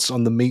thoughts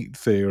on the meat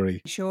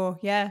theory? sure,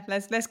 yeah,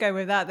 let's go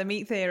with that, the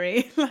meat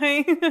theory.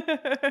 Like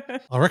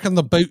I reckon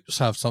the boots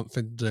have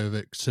something to do with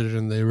it,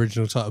 considering the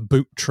original title,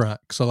 Boot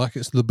Track. So like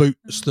it's the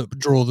boots that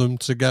draw them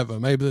together.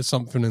 Maybe there's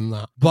something in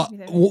that. But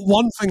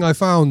one thing I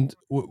found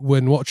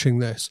when watching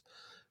this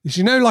is,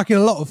 like in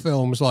a lot of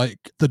films,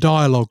 like the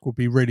dialogue will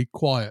be really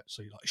quiet.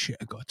 So you're like, shit,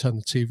 I've got to turn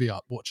the TV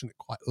up, watching it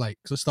quite late.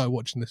 Because I started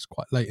watching this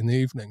quite late in the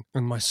evening,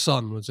 and my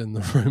son was in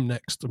the room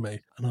next to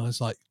me. And I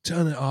was like,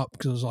 turn it up,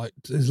 because I was like,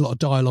 there's a lot of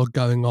dialogue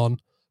going on.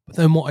 But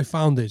then what I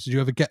found is, did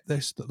you ever get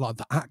this? That like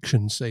the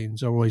action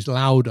scenes are always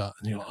louder.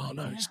 And you're like, oh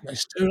no,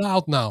 it's too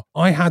loud now.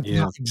 I had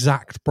that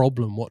exact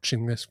problem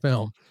watching this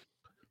film.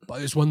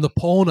 But it's when the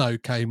porno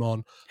came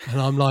on, and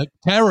I'm like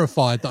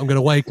terrified that I'm going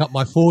to wake up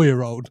my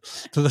 4-year-old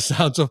to the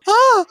sounds of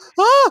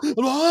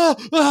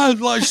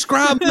like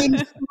scrambling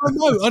to the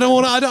remote. I don't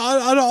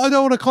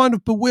want a kind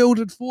of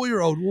bewildered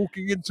 4-year-old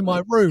walking into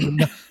my room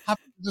and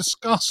having to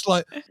discuss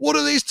like, what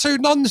are these two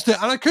nuns doing?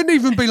 And I couldn't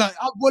even be like,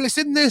 oh, well, it's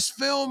in this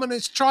film and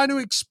it's trying to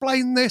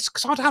explain this,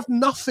 because I'd have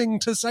nothing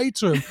to say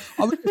to him.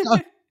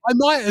 I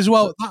might as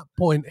well, at that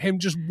point, him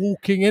just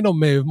walking in on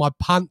me with my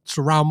pants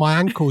around my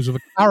ankles with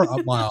a carrot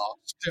up my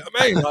arse. Do you know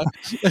what I mean?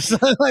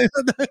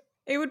 Like,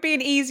 it would be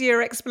an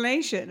easier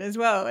explanation as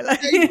well.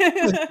 Like, your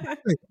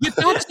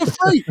dad's a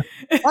freak.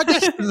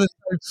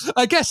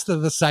 I guess they're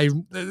the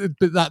same.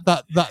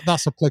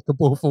 That's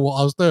applicable for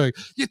what I was doing.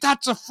 Your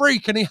dad's a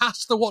freak, and he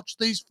has to watch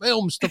these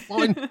films to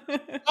find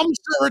some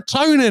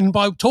serotonin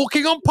by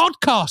talking on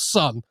podcasts,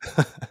 son.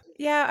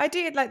 Yeah, I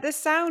do. Like, the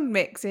sound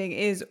mixing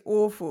is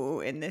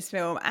awful in this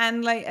film.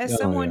 And like, as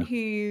someone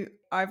who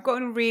I've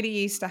gotten really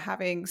used to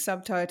having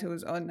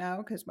subtitles on now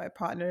because my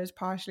partner is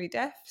partially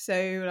deaf.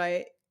 So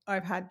like,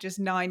 I've had just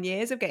 9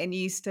 years of getting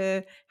used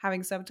to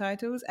having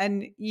subtitles.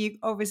 And you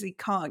obviously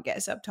can't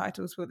get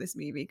subtitles for this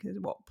movie because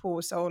what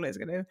poor soul is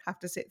going to have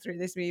to sit through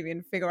this movie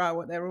and figure out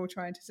what they're all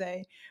trying to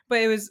say. But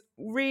it was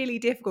really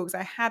difficult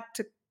because I had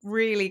to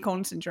really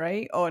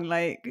concentrate on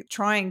like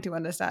trying to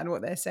understand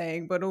what they're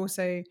saying, but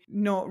also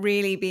not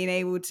really being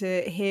able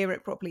to hear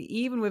it properly,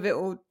 even with it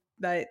all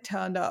like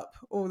turned up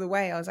all the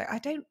way. I was like, I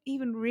don't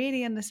even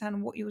really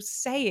understand what you're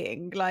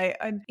saying. Like,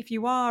 and if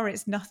you are,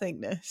 it's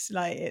nothingness.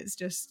 Like, it's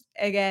just,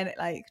 again,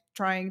 like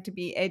trying to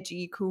be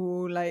edgy,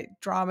 cool, like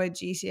drama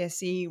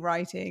GCSE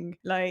writing.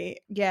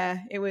 Like,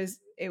 yeah, it was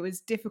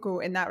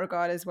difficult in that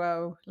regard as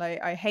well.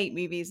 Like, I hate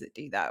movies that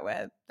do that,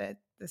 where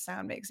the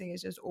sound mixing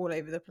is just all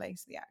over the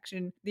place.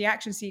 The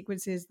action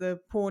sequences, the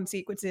porn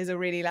sequences are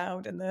really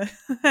loud, and the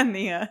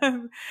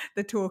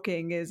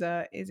talking is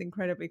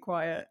incredibly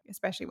quiet,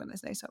 especially when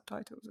there's no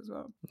subtitles as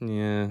well.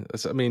 Yeah,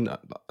 I mean,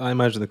 I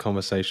imagine the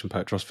conversation,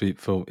 Petros,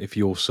 for if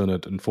your son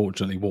had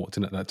unfortunately walked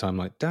in at that time,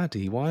 like,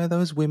 Daddy, why are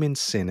those women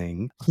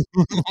sinning?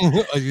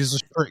 He's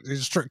a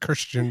strict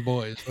Christian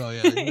boy as well.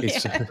 Yeah,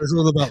 it's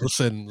all about the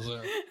sins.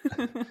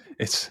 Yeah.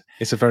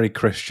 It's a very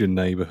Christian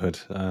neighborhood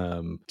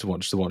to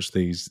watch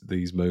these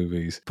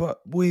movies, but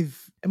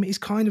it's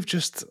kind of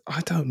just, I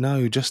don't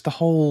know, just the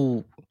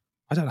whole,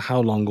 I don't know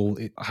how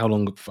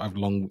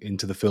long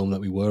into the film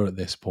that we were at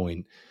this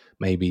point,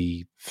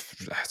 maybe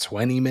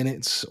 20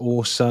 minutes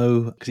or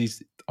so,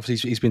 because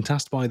he's been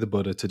tasked by the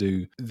Buddha to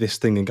do this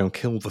thing and go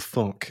kill the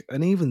fuck,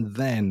 and even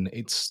then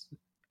it's,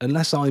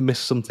 unless I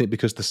missed something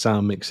because the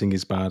sound mixing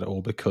is bad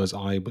or because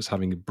I was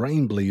having a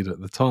brain bleed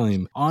at the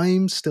time,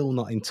 I'm still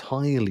not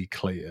entirely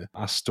clear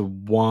as to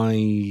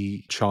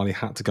why Charlie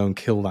had to go and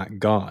kill that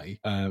guy.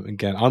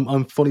 Again,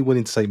 I'm fully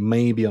willing to say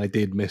maybe I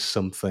did miss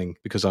something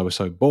because I was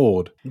so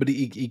bored. But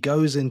he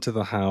goes into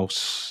the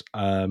house.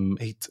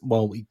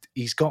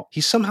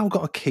 He's somehow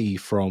got a key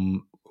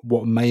from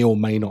what may or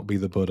may not be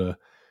the Buddha.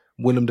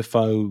 Willem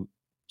Dafoe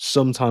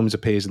sometimes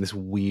appears in this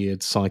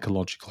weird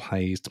psychological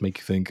haze to make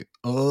you think,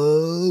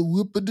 oh,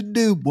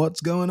 whoop-a-da-doo, what's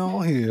going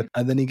on here?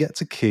 And then he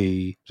gets a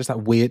key. There's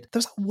that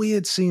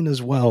weird scene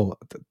as well.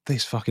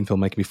 This fucking film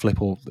making me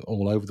flip all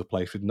over the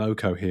place with no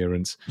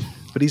coherence.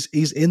 But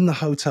he's in the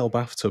hotel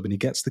bathtub and he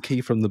gets the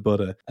key from the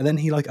Buddha, and then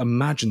he like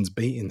imagines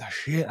beating the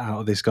shit out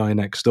of this guy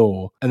next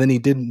door, and then he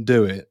didn't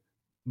do it,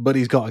 but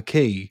he's got a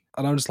key.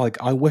 And I'm just like,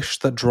 I wish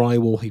that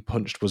drywall he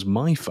punched was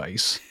my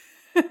face.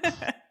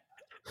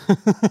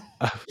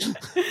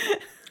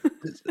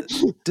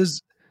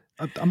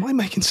 Am I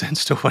making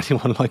sense to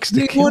anyone likes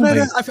to kill me?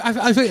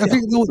 I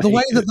think the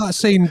way that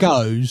scene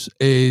goes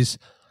is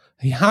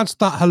he has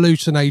that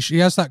hallucination.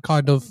 He has that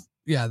kind of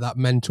that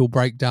mental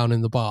breakdown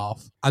in the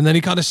bath, and then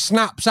he kind of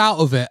snaps out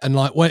of it, and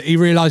like when he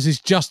realizes he's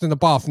just in the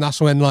bath, and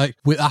that's when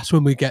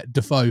we get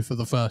Defoe for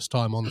the first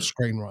time on the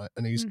screen, right?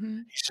 And he's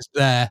just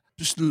there,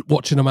 just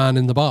watching a man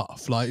in the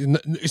bath. Like,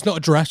 it's not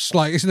addressed,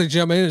 like, you know what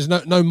I mean? There's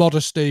no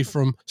modesty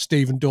from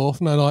Stephen Dorff.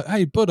 And they're like,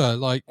 hey Buddha,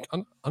 like,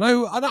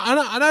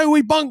 I know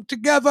we bunked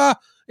together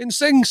in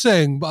Sing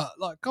Sing, but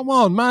like, come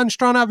on, man's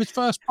trying to have his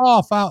first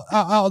bath out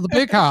of the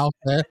big house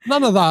there.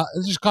 None of that.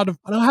 It's just kind of,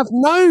 and I have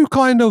no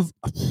kind of,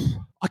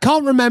 I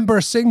can't remember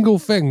a single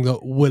thing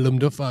that Willem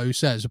Dafoe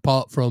says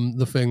apart from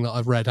the thing that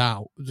I've read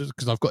out, just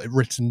because I've got it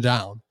written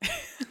down.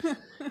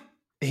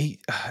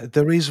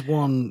 There is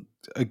one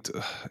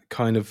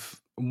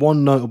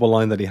notable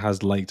line that he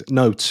has later.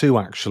 No, two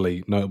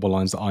actually notable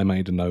lines that I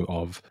made a note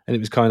of. And it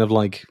was kind of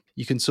like,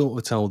 you can sort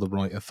of tell the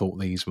writer thought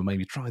these were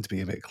maybe trying to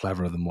be a bit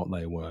cleverer than what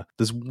they were.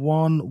 There's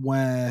one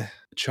where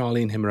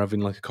Charlie and him are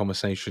having like a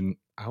conversation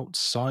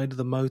outside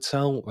the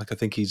motel. Like, I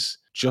think he's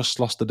just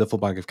lost the duffel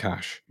bag of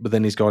cash, but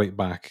then he's got it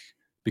back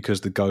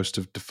because the ghost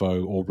of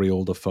Defoe or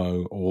real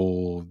Defoe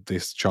or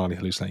this Charlie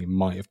hallucinating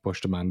might have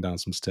pushed a man down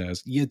some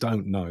stairs. You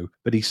don't know.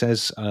 But he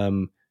says,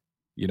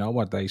 you know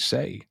what they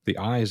say, the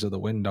eyes are the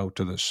window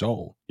to the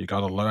soul. You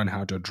got to learn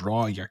how to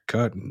draw your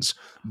curtains.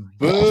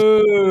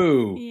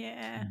 Boo!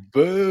 Yeah.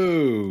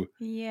 Boo!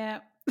 Yeah.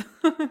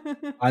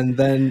 And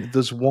then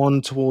there's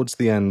one towards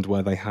the end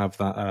where they have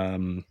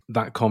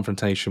that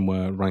confrontation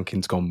where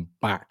Rankin's gone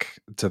back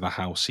to the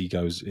house he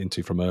goes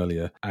into from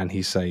earlier, and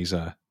he says,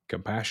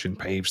 "Compassion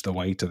paves the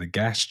way to the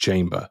gas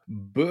chamber."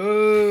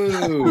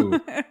 Boo!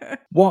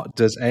 What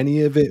does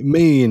any of it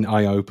mean?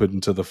 I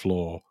opened to the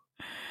floor.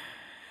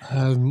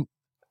 I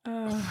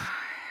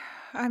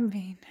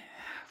mean,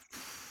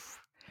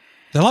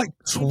 They're like it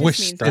just means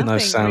twisted. Don't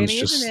those nothing, sounds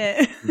really, just- isn't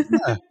it?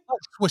 Yeah, like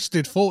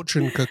twisted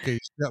fortune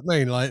cookies. You know what I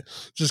mean? Like,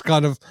 just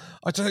kind of.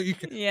 I don't know. You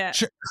can. Yeah.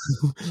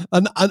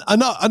 And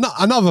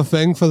another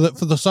thing for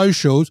the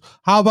socials.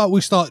 How about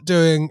we start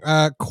doing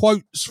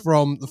quotes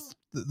from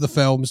the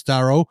films,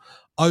 Daryl,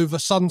 over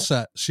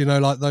sunsets? You know,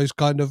 like those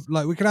kind of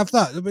like we can have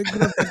that. We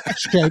can have the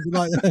gas chamber,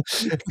 like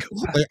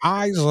the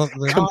eyes.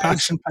 The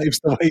Compassion paves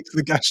the way to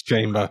the gas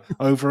chamber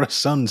over a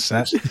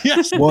sunset.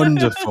 Yes.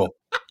 Wonderful.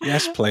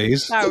 Yes,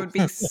 please. That would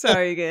be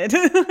so good.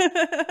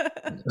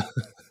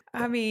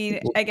 I mean,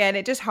 again,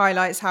 it just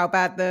highlights how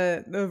bad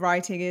the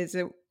writing is.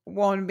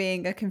 One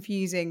being a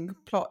confusing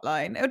plot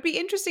line. It would be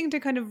interesting to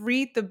kind of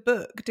read the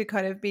book to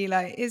kind of be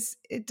like,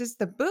 does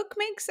the book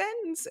make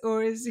sense,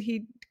 or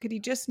could he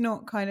just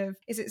not kind of?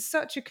 Is it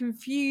such a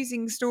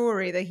confusing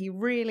story that he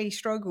really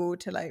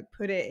struggled to like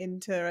put it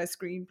into a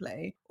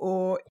screenplay,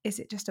 or is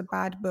it just a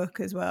bad book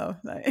as well?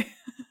 Like.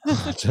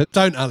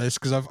 Don't, Alice,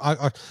 because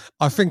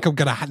I think I'm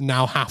gonna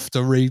now have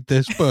to read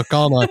this book,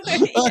 aren't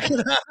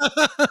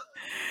I?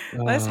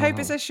 Let's hope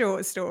it's a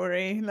short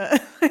story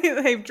that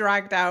they've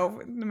dragged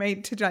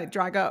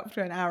drag up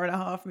to an hour and a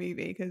half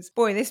movie, because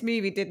boy, this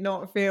movie did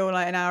not feel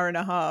like an hour and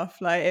a half.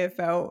 Like, it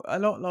felt a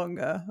lot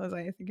longer. I was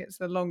like, I think it's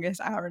the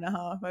longest hour and a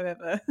half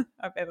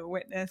I've ever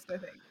witnessed, I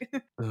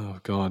think. Oh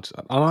God!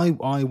 And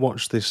I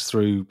watched this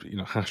through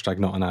hashtag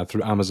not an ad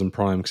through Amazon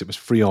Prime because it was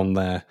free on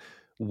there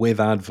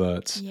with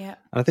adverts. Yeah.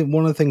 And I think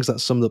one of the things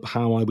that summed up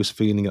how I was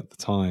feeling at the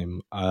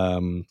time,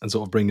 and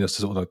sort of bringing us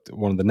to sort of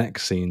one of the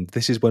next scenes,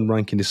 this is when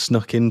Rankin is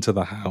snuck into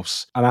the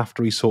house, and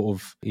after he sort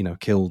of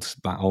killed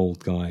that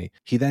old guy,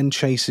 he then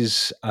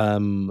chases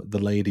the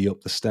lady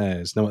up the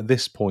stairs. Now at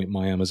this point,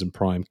 my Amazon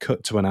Prime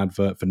cut to an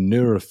advert for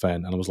Nurofen,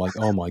 and I was like,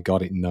 oh my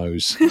God, it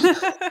knows.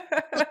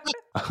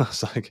 I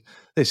was like,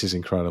 this is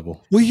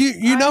incredible. Well,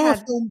 you know a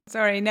film.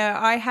 Sorry, no,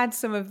 I had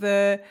some of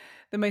the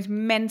most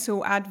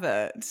mental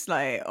adverts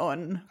like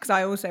on, because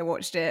I also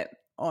watched it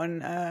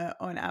on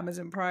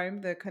Amazon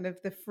Prime, the kind of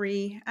the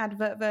free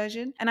advert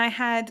version, and I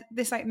had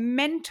this like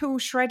mental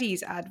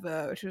Shreddies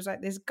advert, which was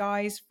like this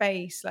guy's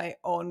face like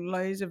on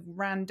loads of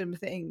random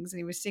things, and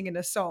he was singing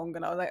a song,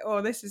 and I was like,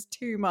 oh, this is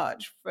too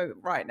much for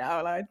right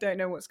now. Like, I don't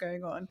know what's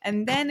going on.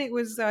 And then it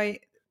was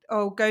like,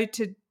 oh, go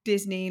to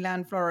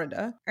Disneyland,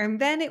 Florida. And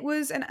then it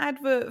was an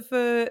advert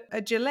for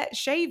a Gillette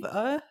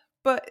shaver,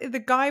 but the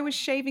guy was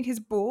shaving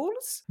his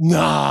balls. No.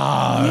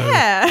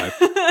 Yeah.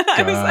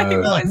 I was like,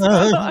 what is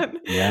going on?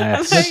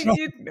 Yes. I was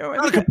like,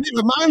 Gotta complete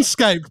the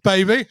Manscaped,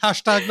 baby.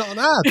 Hashtag not an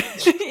ad.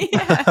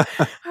 yeah.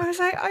 I was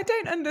like, I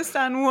don't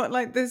understand what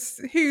like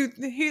this, who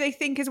they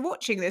think is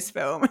watching this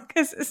film,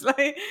 because it's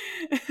like,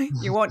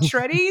 you want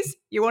shreddies?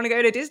 You want to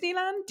go to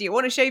Disneyland? Do you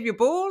want to shave your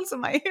balls?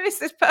 I'm like, who is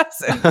this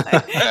person?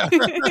 Like,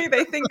 who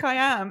they think I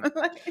am?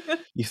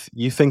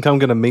 You think I'm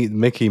going to meet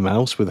Mickey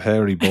Mouse with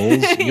hairy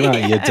balls? You're out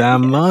of your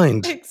damn mind.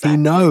 Exactly. He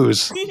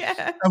knows.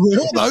 Yeah. And we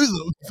all know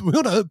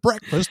that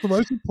breakfast the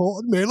most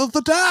important meal of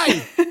the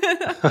day.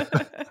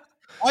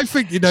 I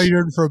think you're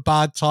in for a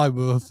bad time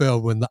with a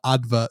film when the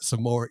adverts are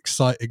more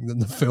exciting than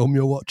the film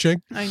you're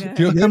watching. I know.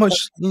 Look how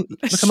much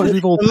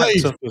we've all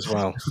pepped up as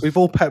well. We've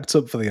all pepped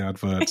up for the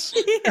adverts.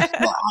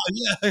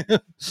 Yeah.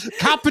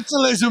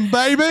 Capitalism,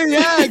 baby.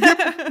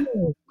 Yeah.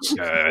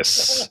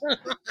 Yes.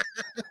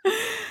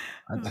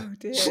 Oh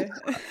dear.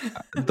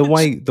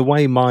 The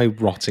way my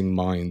rotting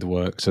mind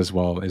works as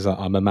well is that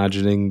I'm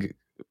imagining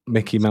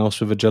Mickey Mouse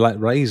with a Gillette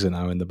razor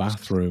now in the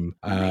bathroom,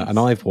 and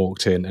I've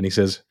walked in and he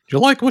says, "Do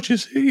you like what you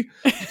see?"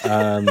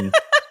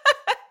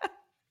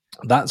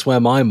 That's where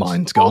my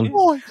mind's gone.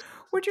 Oh,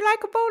 Would you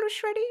like a bowl of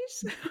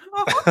shreddies?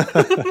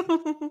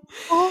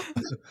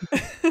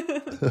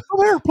 come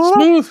here,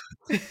 Pluto.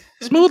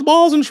 Smooth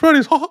balls and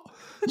shreddies.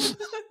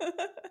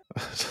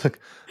 It's like,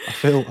 I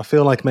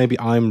feel like maybe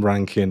I'm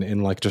Rankin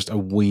in like just a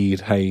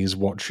weed haze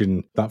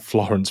watching that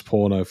Florence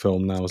porno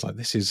film now. I was like,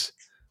 this is,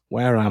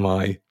 where am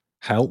I?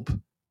 Help.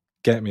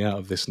 Get me out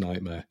of this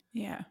nightmare.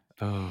 Yeah.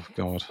 Oh,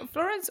 God.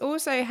 Florence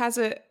also has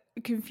a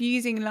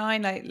confusing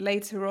line like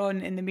later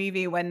on in the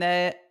movie when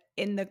they're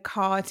in the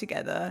car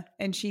together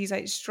and she's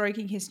like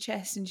stroking his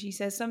chest and she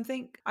says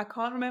something, I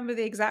can't remember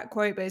the exact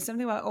quote, but it's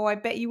something like, oh, I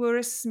bet you were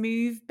a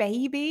smooth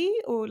baby,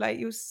 or like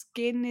your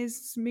skin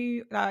is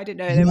smooth. I don't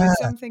know. There was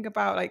something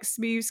about like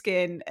smooth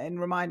skin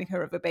and reminding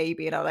her of a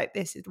baby, and I was like,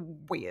 this is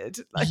weird.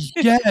 Like,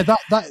 Yeah,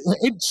 that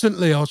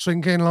instantly I was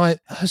thinking, like,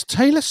 has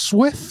Taylor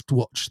Swift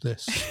watched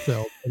this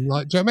film? And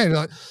like, do you know what I mean?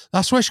 Like,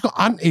 that's where she got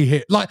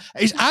anti-hero. Like,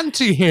 is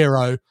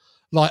anti-hero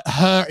like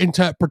her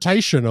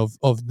interpretation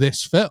of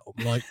this film?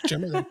 Like, do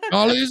you know what I mean?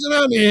 Charlie's an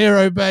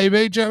anti-hero,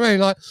 baby. Do you know what I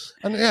mean? Like,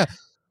 and yeah,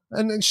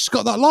 and she's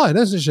got that line,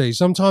 hasn't she?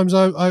 Sometimes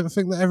I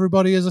think that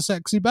everybody is a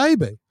sexy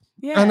baby.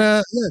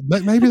 Yeah.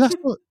 And maybe that's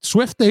what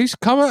Swifties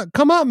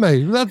come at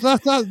me.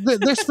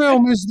 This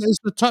film is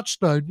the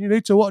touchstone. You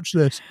need to watch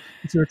this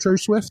if you're a true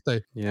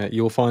Swiftie. Yeah,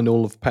 you'll find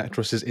all of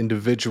Petrus's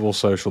individual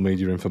social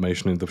media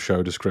information in the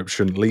show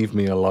description. Leave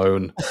me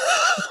alone.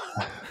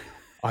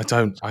 I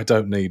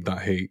don't need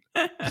that heat.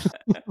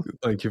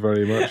 Thank you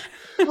very much.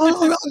 I'm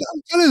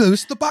telling you,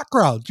 it's the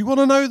background. Do you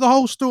want to know the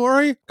whole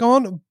story? Go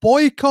on,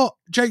 boycott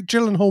Jake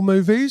Gyllenhaal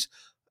movies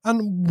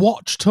and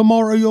watch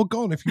Tomorrow You're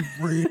Gone if you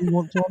really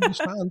want to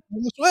understand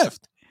Taylor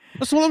Swift.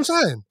 That's what I'm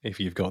saying. If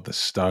you've got the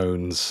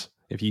stones,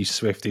 if you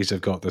Swifties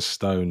have got the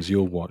stones,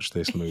 you'll watch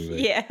this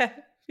movie. Yeah. If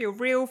you're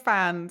real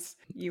fans,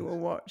 you will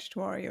watch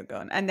Tomorrow You're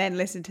Gone and then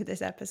listen to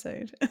this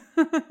episode.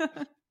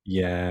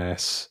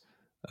 Yes.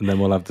 And then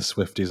we'll have the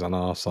Swifties on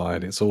our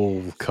side. It's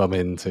all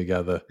coming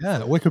together.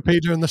 Yeah,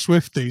 Wikipedia and the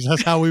Swifties.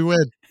 That's how we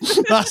win.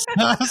 That's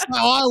how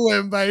I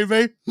win,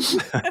 baby.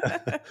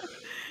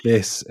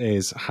 This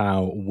is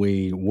how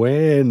we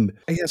win.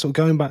 Yeah, so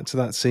going back to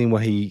that scene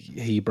where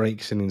he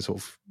breaks in and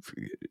sort of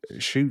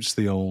shoots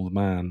the old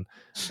man.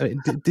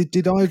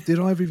 Did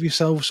either of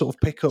yourselves sort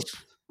of pick up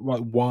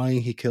like why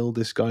he killed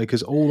this guy?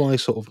 Because all I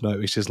sort of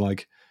noticed is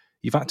like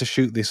you've had to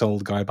shoot this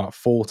old guy about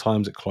 4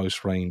 times at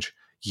close range.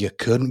 You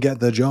couldn't get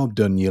the job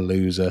done, you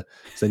loser.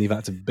 So then you've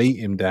had to beat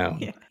him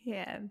down.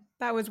 Yeah,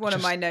 that was one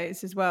of my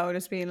notes as well.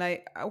 Just being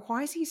like,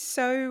 why is he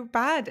so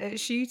bad at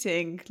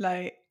shooting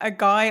like a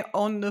guy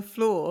on the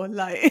floor?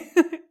 Like,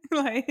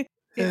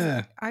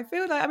 Yeah. I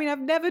feel like, I mean, I've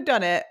never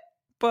done it,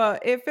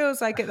 but it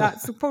feels like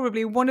that's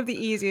probably one of the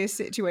easiest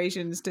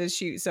situations to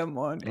shoot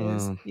someone.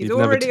 Is he's you've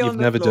already never, on you've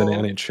the never floor. done it,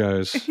 and it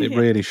shows. It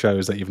really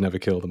shows that you've never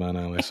killed a man,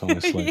 Alice.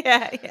 Honestly.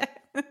 Yeah.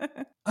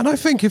 And I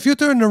think if you're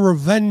doing a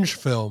revenge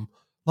film,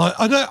 like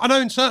I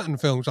know in certain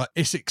films, like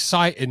it's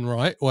exciting,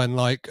 right? When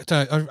like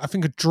I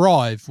think a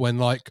Drive, when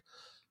like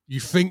you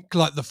think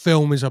like the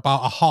film is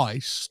about a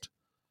heist,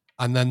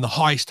 and then the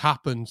heist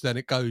happens, then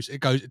it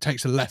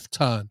takes a left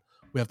turn.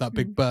 We have that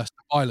big burst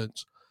of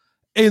violence.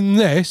 In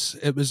this,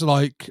 it was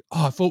like,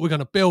 I thought we were going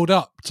to build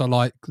up to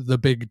like the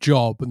big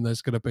job, and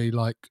there's going to be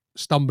like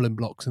stumbling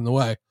blocks in the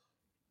way.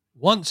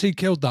 Once he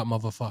killed that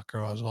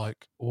motherfucker, I was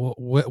like,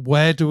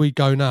 where do we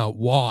go now?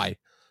 Why?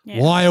 Yeah.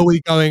 Why are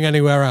we going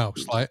anywhere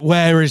else? Like,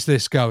 where is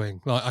this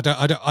going? Like,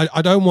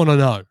 I don't want to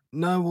know.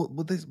 No,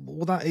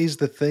 well, that is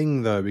the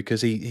thing though,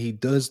 because he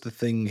does the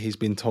thing he's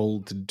been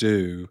told to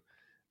do,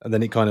 and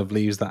then it kind of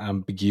leaves that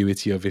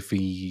ambiguity of if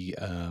he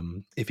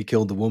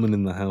killed the woman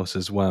in the house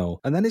as well,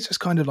 and then it's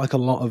just kind of like a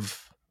lot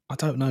of, I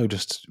don't know,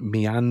 just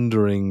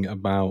meandering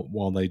about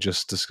while they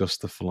just discuss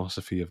the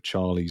philosophy of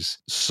Charlie's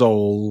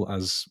soul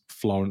as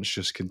Florence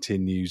just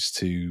continues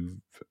to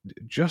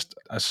just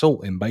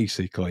assault him,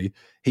 basically.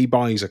 He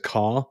buys a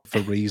car for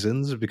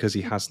reasons because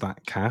he has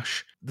that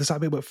cash. There's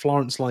that bit where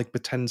Florence like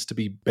pretends to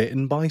be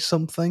bitten by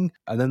something,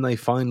 and then they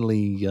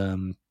finally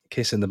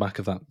kiss in the back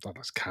of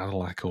that's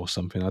Cadillac or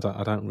something. I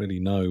don't really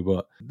know,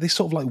 but this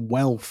sort of like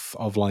wealth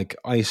of like,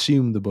 I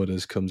assume the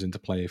Buddhas comes into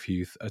play a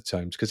few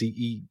times because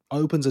he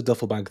opens a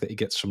duffel bag that he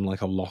gets from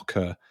like a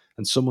locker,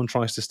 and someone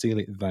tries to steal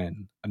it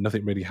then, and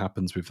nothing really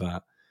happens with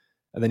that.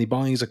 And then he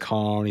buys a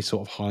car and he's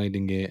sort of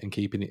hiding it and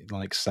keeping it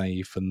like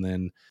safe. And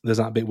then there's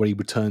that bit where he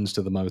returns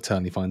to the motel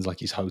and he finds like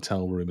his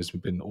hotel room has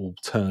been all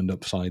turned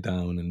upside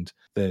down, and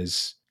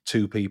there's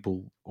 2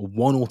 people or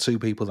 1 or 2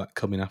 people that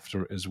come in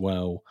after it as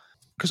well.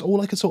 Because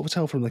all I could sort of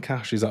tell from the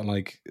cash is that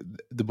like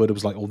the Buddha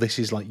was like, oh, this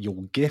is like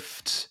your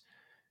gift.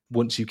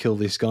 Once you kill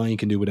this guy, you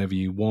can do whatever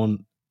you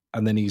want.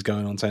 And then he's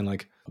going on saying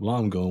like, well,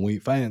 I'm going to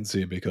eat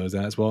fancy because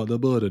that's what the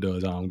Buddha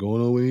does. I'm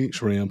going to eat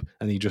shrimp.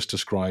 And he just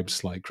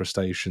describes like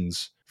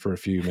crustaceans for a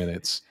few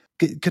minutes.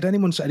 Could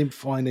anyone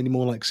find any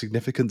more like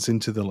significance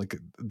into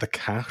the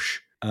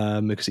cash?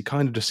 Because it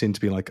kind of just seemed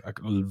to be like a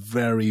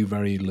very,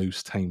 very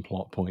loose, tame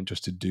plot point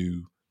just to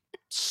do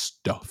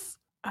stuff.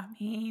 I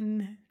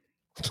mean,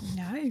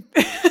 no.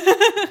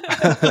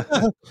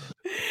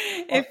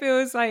 It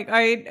feels like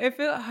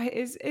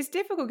it's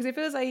difficult because it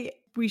feels like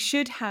we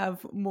should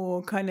have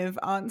more kind of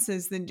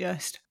answers than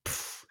just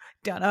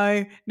don't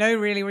know, no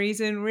really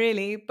reason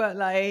really, but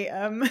like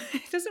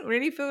it doesn't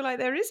really feel like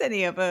there is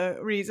any other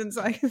reasons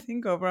I can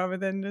think of rather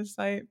than just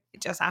like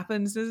it just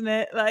happens, doesn't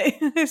it? Like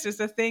it's just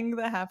a thing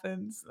that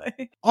happens.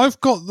 Like I've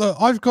got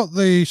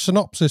the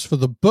synopsis for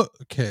the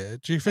book here.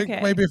 Do you think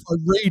maybe if I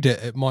read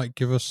it, it might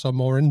give us some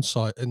more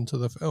insight into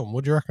the film?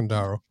 What do you reckon,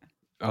 Daryl?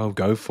 Oh,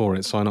 go for it.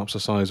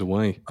 Synopsisize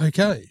away.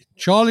 Okay.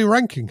 Charlie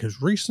Rankin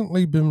has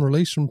recently been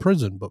released from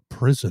prison, but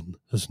prison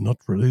has not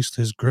released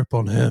his grip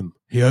on him.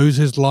 He owes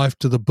his life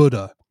to the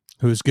Buddha,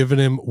 who has given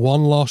him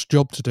one last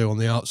job to do on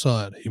the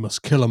outside. He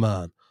must kill a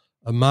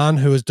man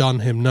who has done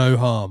him no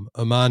harm,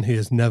 a man he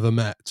has never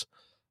met.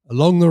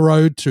 Along the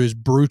road to his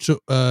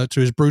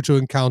brutal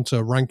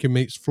encounter, Rankin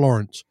meets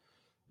Florence,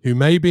 who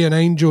may be an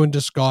angel in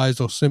disguise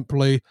or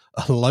simply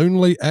a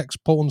lonely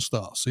ex-porn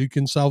star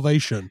seeking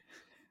salvation.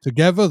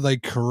 Together, they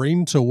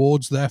careen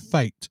towards their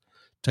fate,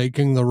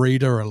 taking the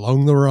reader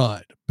along the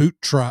ride.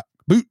 Boot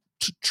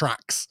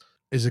Tracks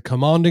is a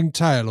commanding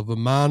tale of a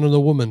man and a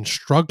woman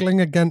struggling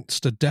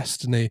against a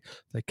destiny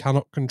they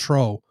cannot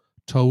control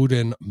told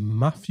in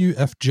Matthew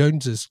F.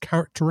 Jones's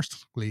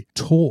characteristically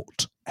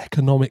taut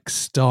economic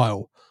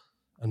style.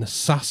 An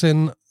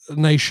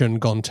assassination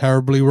gone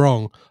terribly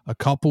wrong, a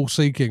couple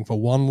seeking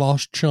for one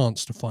last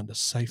chance to find a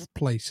safe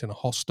place in a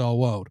hostile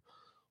world.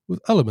 With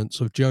elements,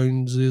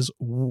 Jones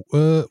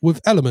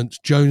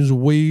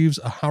weaves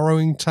a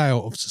harrowing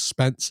tale of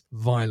suspense,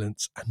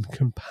 violence, and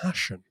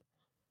compassion.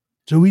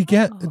 Do we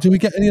get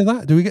any of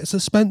that? Do we get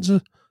suspense,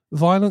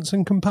 violence,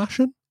 and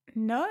compassion?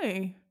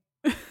 No.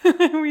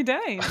 We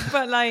don't.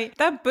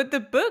 But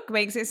the book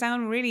makes it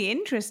sound really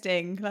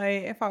interesting.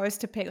 Like if I was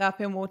to pick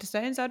up in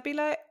Waterstones, I'd be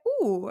like,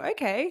 "Ooh,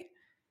 okay."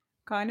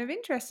 Kind of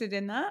interested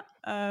in that.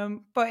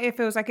 But it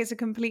feels like it's a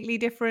completely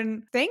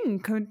different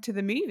thing to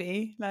the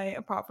movie, like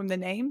apart from the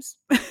names.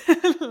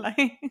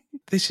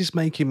 This is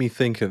making me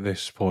think at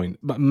this point,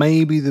 but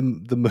maybe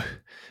the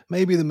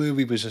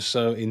movie was just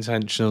so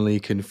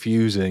intentionally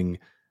confusing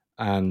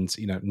and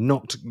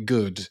not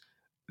good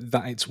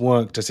that it's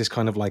worked as this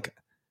kind of like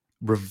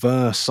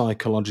reverse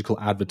psychological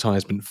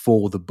advertisement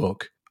for the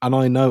book. And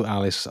I know,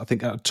 Alice, I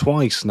think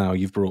twice now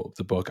you've brought up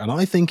the book, and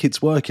I think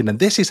it's working, and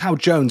this is how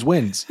Jones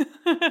wins.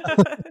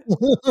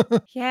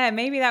 Yeah,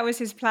 maybe that was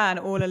his plan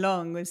all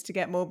along, was to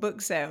get more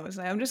book sales.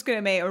 Like, I'm just going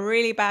to make a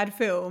really bad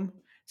film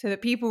so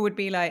that people would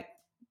be like,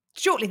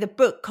 surely the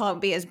book can't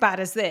be as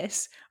bad as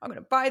this. I'm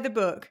going to buy the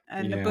book.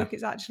 And the book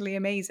is actually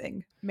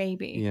amazing.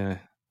 Maybe. Yeah.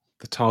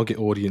 The target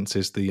audience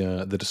is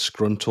the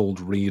disgruntled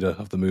reader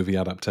of the movie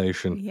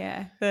adaptation.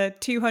 Yeah, the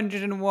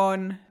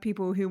 201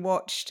 people who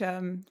watched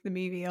the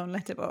movie on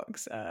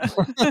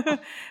Letterboxd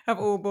have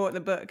all bought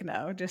the book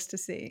now just to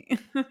see.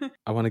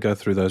 I want to go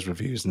through those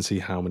reviews and see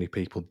how many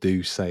people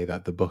do say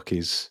that the book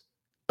is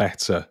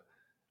better.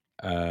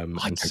 I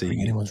don't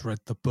think anyone's read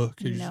the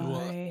book.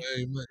 No.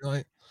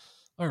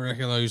 I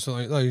reckon those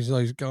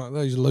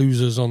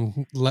losers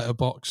on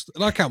Letterboxd,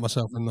 and I count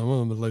myself in them.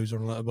 I'm a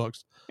loser on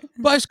Letterboxd,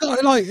 but it's got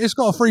a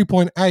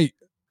 3.8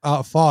 out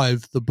of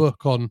 5. The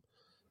book on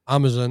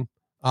Amazon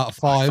out of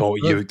 5. I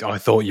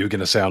thought you were going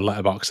to say on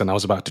Letterboxd, and I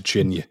was about to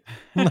chin you.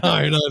 No.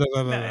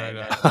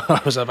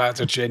 I was about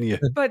to chin you.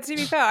 But to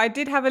be fair, I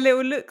did have a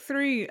little look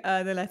through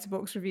the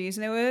Letterboxd reviews,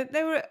 and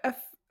there were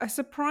a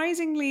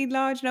surprisingly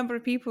large number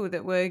of people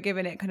that were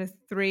giving it kind of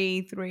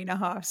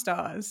 3.5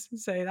 stars.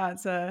 So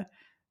that's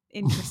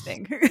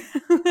interesting.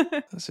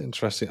 That's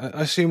interesting.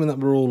 Assuming that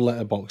we're all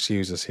Letterboxd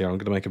users here, I'm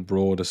going to make a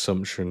broad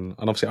assumption.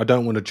 And obviously, I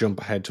don't want to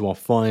jump ahead to our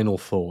final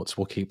thoughts.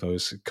 We'll keep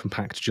those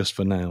compact just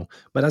for now.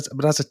 But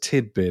as a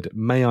tidbit,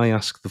 may I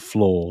ask the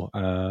floor,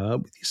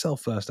 with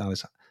yourself first,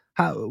 Alice,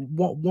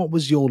 what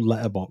was your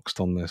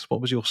Letterboxd on this? What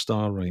was your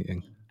star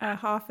rating?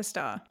 0.5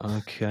 star.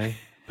 Okay.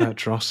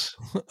 Petros?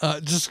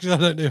 Just because I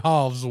don't do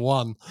halves,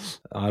 1.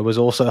 I was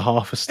also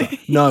 0.5 star.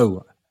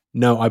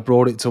 No, I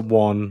brought it to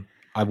 1.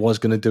 I was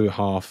going to do it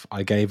half.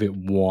 I gave it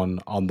 1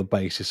 on the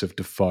basis of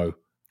Defoe.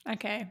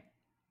 Okay.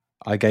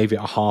 I gave it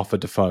a half a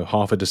Defoe,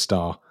 half a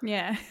star.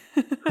 Yeah.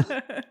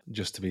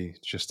 just to be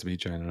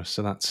generous.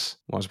 So that's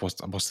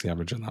what's the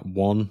average on that?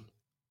 1,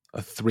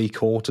 a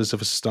 3/4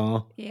 of a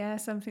star. Yeah,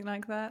 something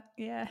like that.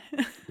 Yeah.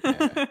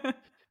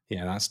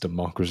 Yeah, that's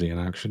democracy in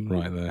action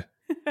right there.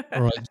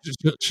 All right.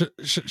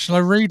 Shall I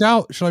read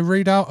out? Shall I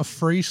read out a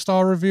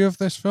 3-star review of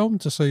this film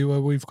to see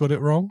where we've got it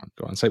wrong?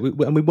 Go on and say we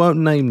won't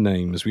name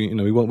names.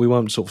 We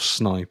won't sort of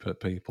snipe at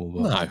people.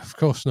 But... No, of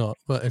course not.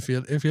 But if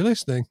you're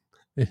listening,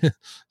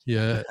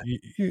 yeah,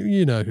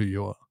 you know who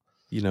you are.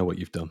 You know what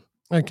you've done.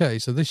 Okay,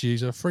 so this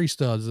user 3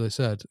 stars, as I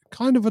said,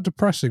 kind of a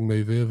depressing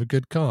movie of a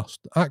good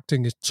cast.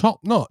 Acting is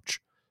top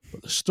notch,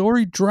 but the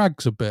story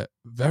drags a bit.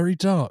 Very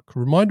dark.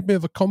 Reminded me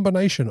of a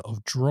combination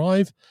of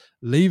Drive,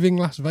 Leaving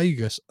Las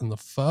Vegas, and the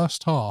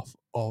first half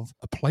of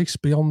A Place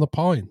Beyond the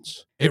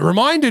Pines. It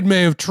reminded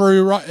me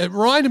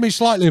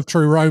slightly of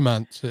True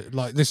Romance.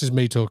 This is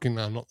me talking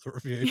now, not the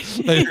review.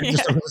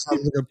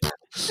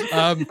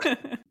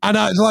 And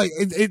it's like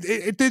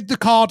it did the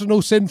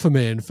cardinal sin for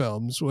me in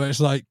films, where it's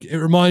like it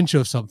reminds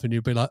you of something.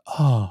 You'd be like,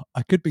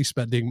 I could be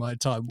spending my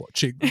time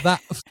watching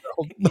that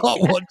film, not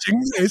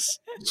watching this.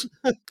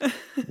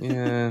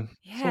 Yeah.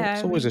 Yeah.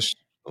 It's always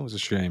a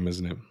shame,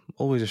 isn't it?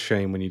 Always a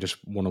shame when you just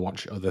want to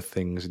watch other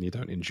things and you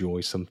don't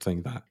enjoy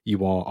something that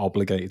you are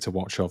obligated to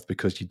watch of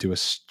because you do a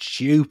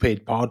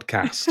stupid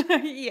podcast.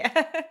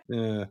 Yeah.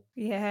 I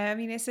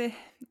mean, it's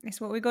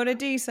what we got to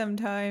do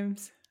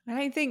sometimes. I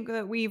don't think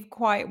that we've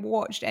quite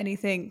watched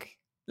anything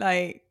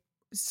like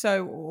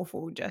so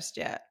awful just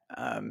yet.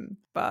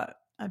 But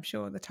I'm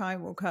sure the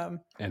time will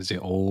come. As it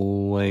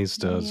always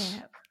does.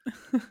 Yeah.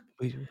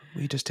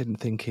 We just didn't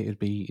think it would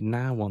be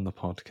now on the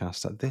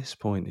podcast at this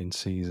point in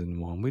season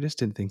 1. We just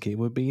didn't think it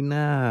would be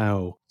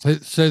now.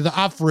 So the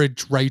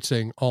average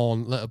rating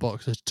on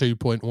Letterboxd is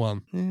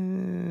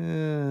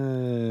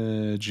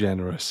 2.1.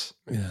 Generous.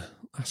 Yeah,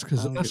 that's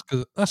because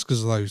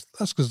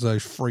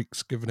those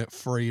freaks giving it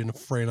 3 and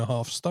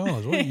 3.5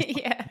 stars. What are you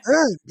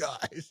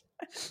guys?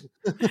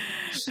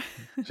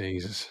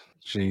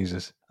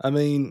 Jesus. I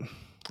mean,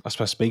 I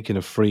suppose speaking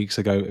of freaks,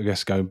 I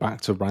guess going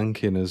back to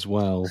ranking as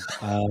well.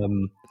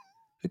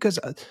 Because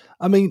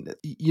I mean,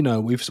 you know,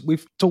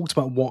 we've talked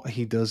about what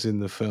he does in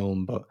the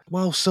film, but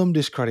well, some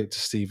discredit to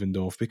Stephen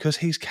Dorff because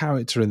his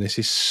character in this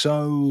is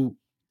so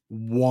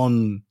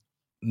one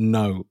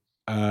note,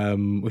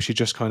 which is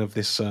just kind of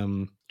this,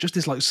 just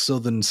this like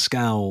southern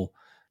scowl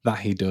that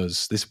he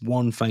does. This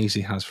one face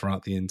he has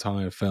throughout the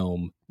entire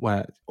film,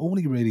 where all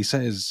he really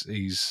says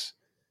is,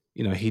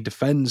 you know, he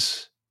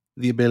defends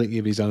the ability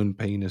of his own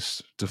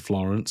penis to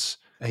Florence.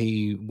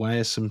 He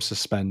wears some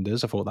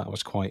suspenders. I thought that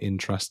was quite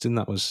interesting.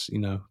 That was, you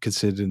know,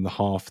 considered in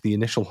the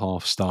initial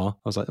half star.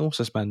 I was like, oh,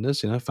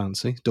 suspenders, you know,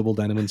 fancy. Double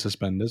denim and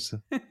suspenders.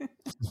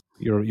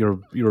 You're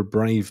a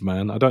brave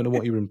man. I don't know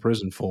what you were in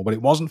prison for, but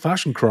it wasn't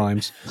fashion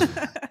crimes.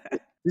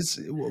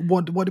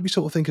 What do we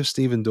sort of think of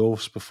Stephen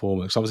Dorff's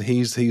performance? Obviously,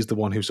 he's the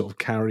one who's sort of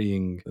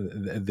carrying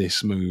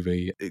this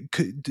movie.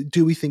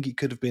 Do we think it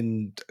could have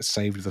been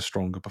saved with a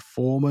stronger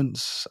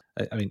performance?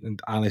 I mean,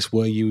 and Alice,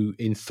 were you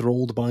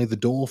enthralled by the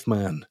Dorff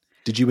man?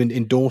 Did you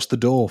endorse the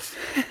Dorff?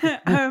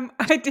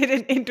 I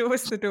didn't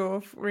endorse the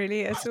Dorff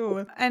really at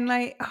all, and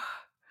like,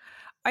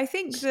 I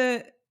think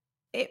that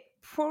it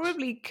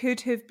probably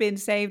could have been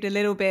saved a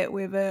little bit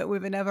with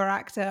another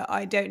actor.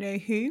 I don't know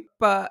who,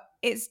 but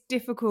it's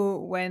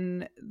difficult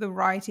when the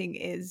writing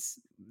is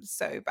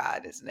so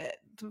bad, isn't it?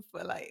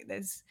 For like,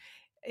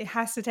 it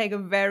has to take a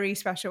very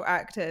special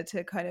actor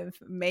to kind of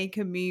make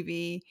a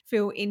movie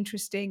feel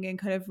interesting and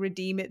kind of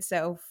redeem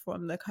itself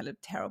from the kind of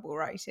terrible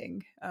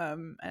writing.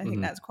 And I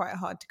think that's quite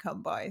hard to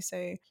come by.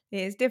 So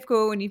it's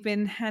difficult when you've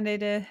been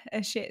handed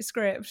a shit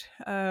script.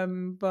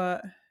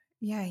 But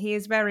yeah, he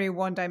is very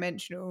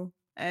one-dimensional.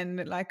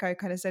 And like I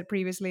kind of said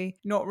previously,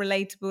 not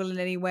relatable in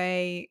any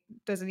way,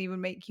 doesn't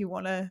even make you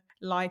want to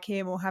like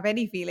him or have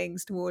any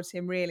feelings towards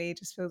him, really. It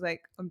just feels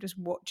like I'm just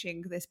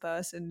watching this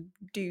person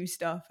do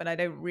stuff and I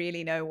don't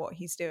really know what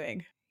he's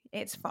doing.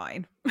 It's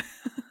fine.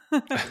 Yeah.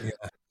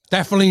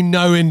 Definitely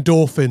no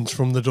endorphins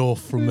from the Dorff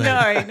from me. No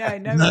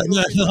endorphins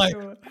at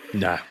all.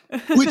 No.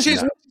 Which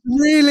is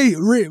really,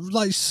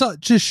 like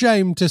such a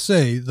shame to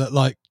see that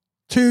like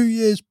 2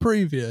 years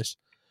previous,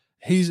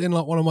 he's in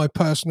like one of my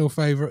personal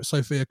favourite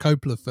Sofia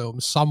Coppola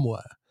films,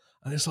 Somewhere.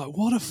 And it's like,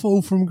 what a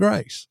fall from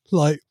grace.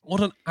 Like, what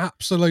an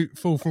absolute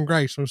fall from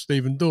grace from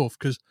Stephen Dorff.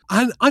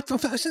 And I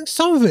think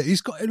some of it,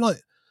 he's got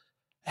like,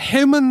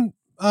 him and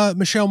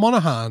Michelle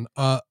Monaghan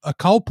are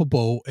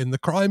culpable in the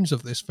crimes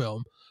of this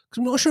film. Because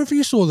I'm not sure if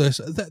you saw this.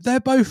 They're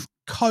both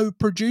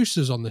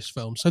co-producers on this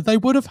film. So they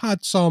would have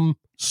had some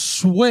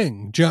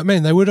swing. Do you know what I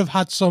mean? They would have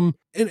had some,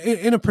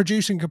 in a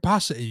producing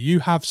capacity,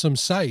 you have some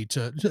say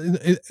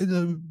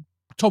to...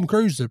 Tom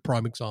Cruise is a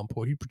prime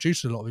example. He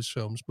produces a lot of his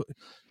films, but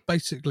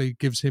basically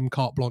gives him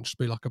carte blanche to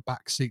be like a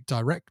backseat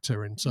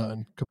director in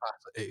certain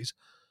capacities.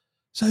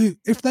 So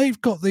if they've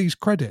got these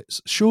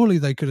credits, surely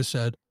they could have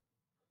said,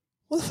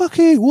 what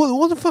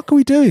the fuck are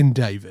we doing,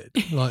 David?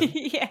 Like,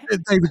 Yeah.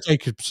 David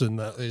Jacobson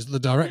is the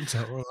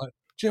director. Or like,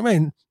 do you know what I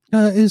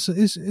mean?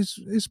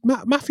 Is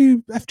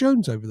Matthew F.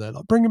 Jones over there?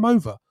 Like, bring him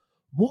over.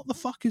 What the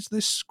fuck is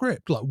this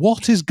script? Like,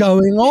 what is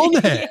going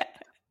on here?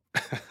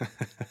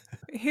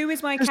 Who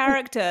is my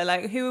character?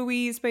 Like, who are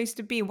we supposed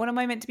to be? What am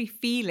I meant to be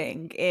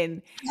feeling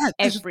in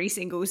every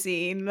single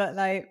scene? But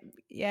like,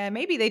 yeah,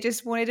 maybe they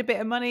just wanted a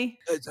bit of money,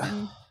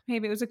 and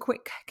maybe it was a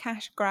quick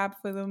cash grab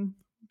for them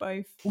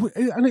both.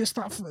 And there's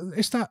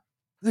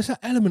that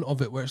element of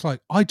it where it's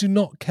like, I do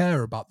not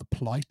care about the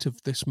plight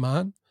of this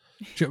man.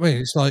 Do you know what I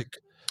mean? It's like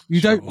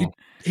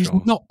he's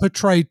not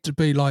portrayed to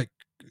be like,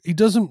 he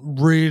doesn't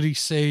really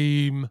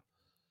seem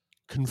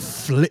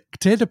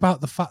conflicted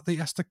about the fact that he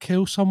has to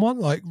kill someone.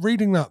 Like,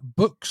 reading that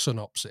book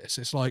synopsis,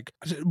 it's like,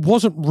 it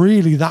wasn't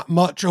really that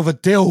much of a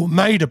deal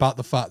made about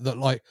the fact that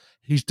like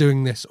he's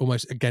doing this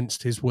almost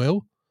against his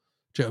will.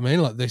 Do you know what I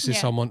mean? Like, this is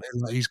someone,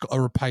 like, he's got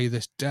to repay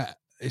this debt.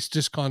 It's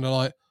just kind of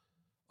like,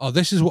 oh,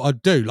 this is what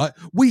I'd do. Like,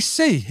 we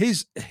see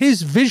his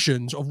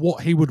visions of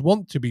what he would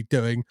want to be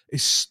doing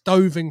is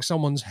stoving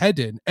someone's head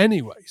in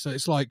anyway. So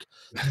it's like,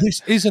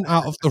 this isn't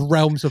out of the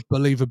realms of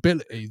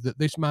believability that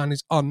this man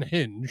is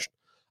unhinged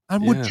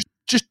and would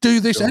just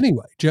do this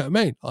anyway. Do you know what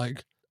I mean?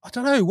 Like, I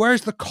don't know.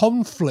 Where's the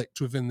conflict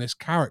within this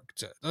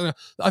character?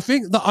 I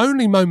think the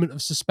only moment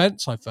of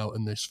suspense I felt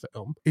in this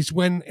film is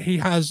when he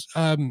has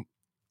a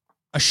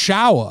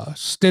shower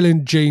still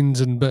in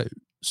jeans and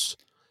boots.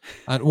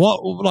 And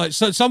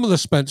so some of the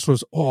suspense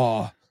was,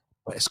 but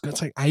it's going to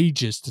take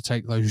ages to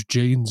take those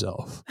jeans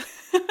off.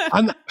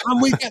 and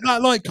we get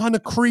that like kind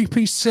of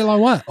creepy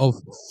silhouette of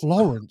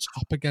Florence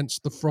up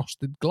against the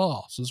frosted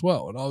glass as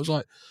well. And I was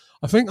like,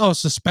 I think I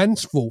was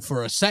suspenseful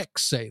for a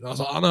sex scene. I was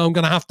like, oh no, I'm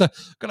gonna have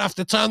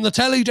to turn the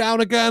telly down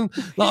again.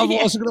 Like,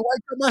 otherwise I'm gonna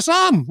wake up my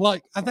son.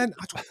 Like, and then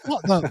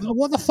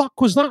what the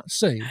fuck was that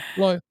scene?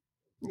 Like,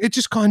 it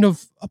just kind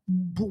of,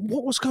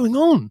 what was going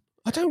on?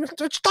 I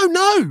just don't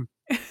know.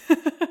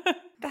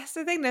 That's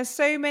the thing. There's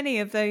so many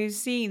of those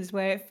scenes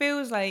where it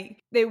feels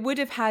like they would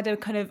have had a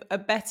kind of a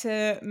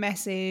better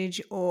message,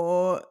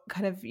 or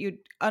kind of you'd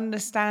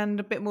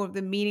understand a bit more of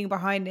the meaning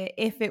behind it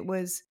if it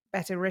was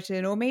better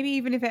written, or maybe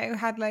even if it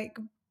had like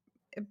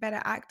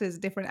better actors,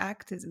 different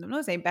actors, and I'm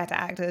not saying better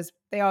actors,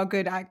 they are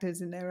good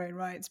actors in their own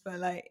rights, but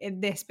like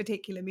in this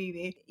particular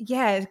movie,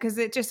 yeah, because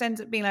it just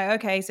ends up being like,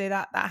 okay, so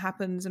that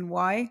happens, and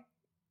why?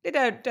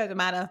 It doesn't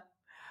matter.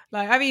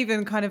 Like I've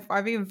even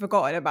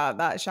forgotten about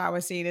that shower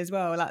scene as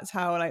well. That's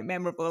how like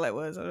memorable it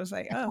was. I was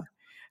like, oh,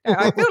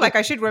 I feel like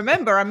I should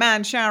remember a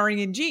man showering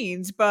in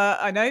jeans, but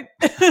I don't.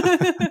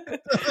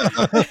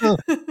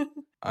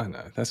 I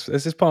know this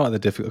is part of the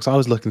difficulty. 'Cause I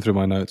was looking through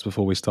my notes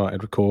before we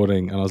started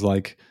recording, and I was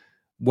like,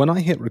 when I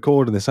hit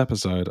record in this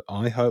episode,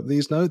 I hope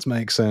these notes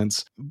make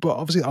sense. But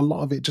obviously, a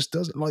lot of it just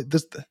doesn't. Like,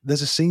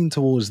 there's a scene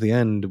towards the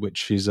end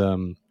which is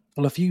a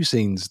few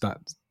scenes that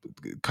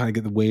kind of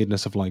get the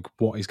weirdness of like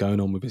what is going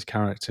on with his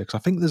character. Because I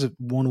think there's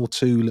one or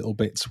two little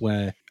bits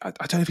where I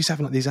don't know if he's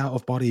having like these out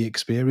of body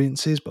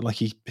experiences, but like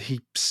he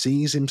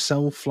sees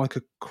himself like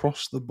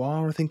across the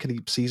bar, I think, and he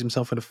sees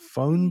himself in a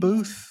phone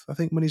booth, I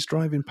think, when he's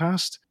driving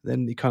past.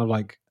 Then he kind of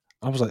like,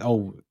 I was like,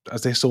 oh,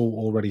 has this all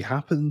already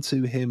happened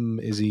to him?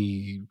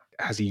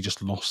 Has he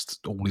just lost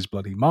all his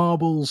bloody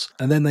marbles?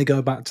 And then they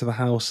go back to the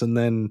house, and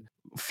then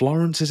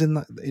Florence is in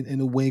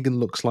a wig and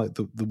looks like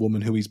the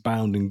woman who he's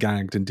bound and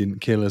gagged and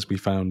didn't kill, as we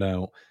found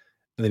out.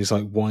 And then he's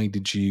like, why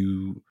did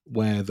you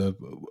wear the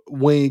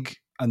wig?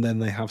 And then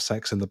they have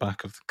sex in the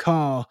back of the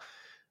car.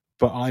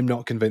 But I'm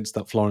not convinced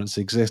that Florence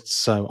exists,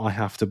 so I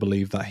have to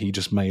believe that he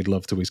just made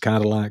love to his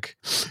Cadillac.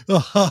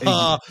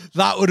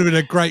 That would have been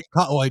a great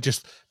cutaway,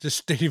 just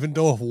Stephen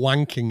Dorff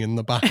wanking in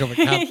the back of a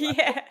Cadillac.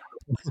 Yeah.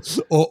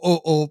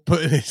 or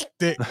putting his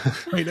dick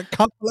in a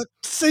couple of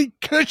seat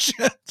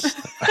cushions.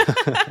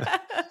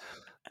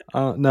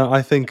 No,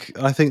 I think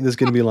there's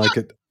going to be like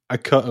a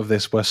cut of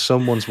this where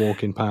someone's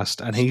walking past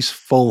and he's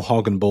full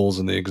hog and balls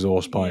in the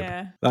exhaust pipe.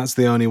 Yeah. That's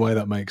the only way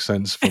that makes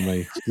sense for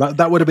me.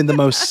 That would have been the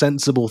most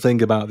sensible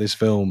thing about this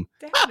film.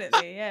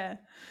 Definitely, yeah.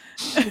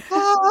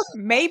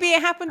 Maybe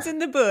it happens in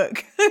the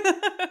book.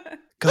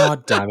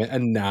 God damn it!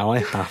 And now I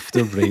have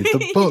to read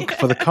the book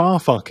for the car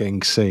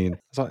fucking scene.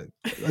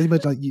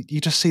 It's like you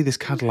just see this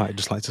Cadillac,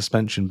 just like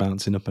suspension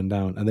bouncing up and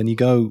down, and then you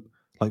go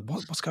like,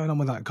 what's going on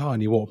with that car?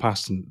 And you walk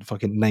past, and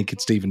fucking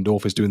naked Stephen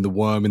Dorff is doing the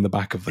worm in the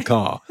back of the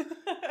car.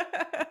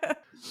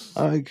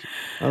 I'm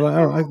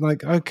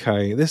like,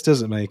 okay, this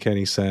doesn't make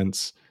any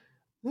sense.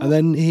 And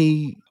then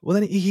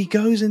he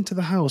goes into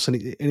the house, and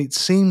it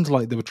seemed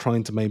like they were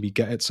trying to maybe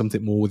get at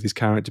something more with his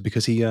character,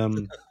 because he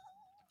unties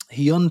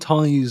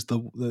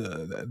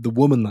the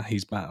woman that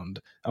he's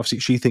bound. Obviously,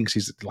 she thinks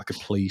he's like a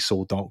police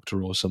or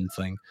doctor or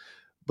something,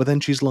 but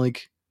then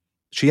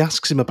she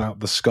asks him about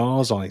the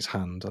scars on his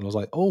hand, and I was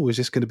like, oh, is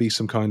this going to be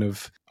some kind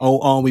of,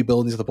 are we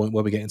building to the point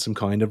where we're getting some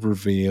kind of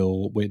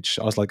reveal? Which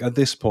I was like, at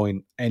this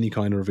point, any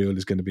kind of reveal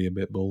is going to be a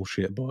bit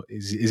bullshit, but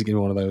is it going to be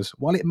one of those,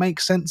 while it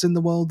makes sense in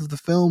the world of the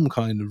film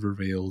kind of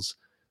reveals,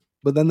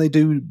 but then they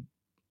do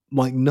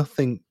like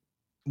nothing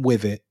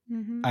with it,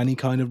 and he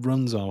kind of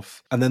runs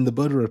off, and then the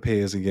Buddha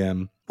appears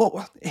again.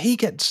 Well, he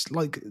gets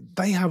like,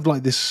 they have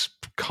like this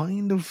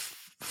kind of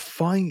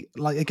fight.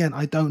 Like, again,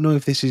 I don't know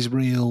if this is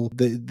real.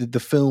 The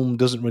film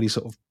doesn't really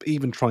sort of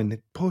even try and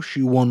push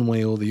you one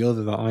way or the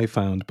other that I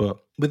found, but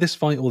with this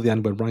fight all the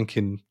end where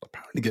Rankin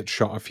apparently gets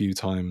shot a few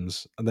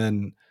times, and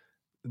then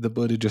the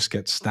Buddha just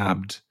gets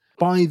stabbed.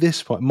 By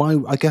this point,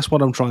 I guess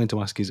what I'm trying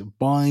to ask is,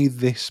 by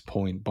this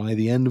point, by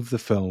the end of the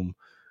film,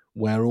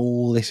 where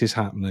all this is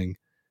happening,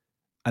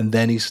 and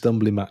then he's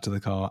stumbling back to the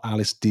car,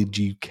 Alice, did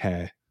you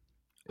care?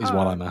 Is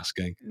what I'm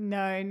asking.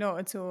 No, not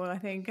at all. I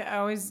think I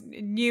always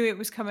knew it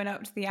was coming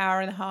up to the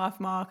 1.5 hour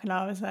mark, and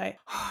I was like,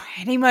 oh,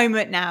 any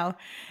moment now,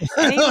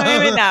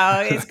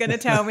 it's going to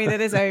tell me that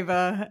it's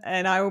over,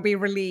 and I will be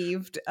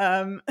relieved.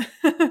 So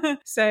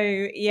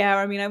yeah,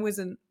 I mean, I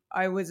wasn't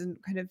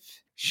kind of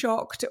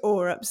shocked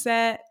or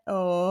upset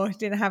or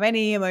didn't have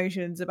any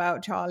emotions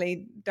about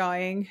Charlie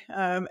dying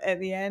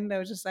at the end. I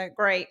was just like,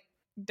 great.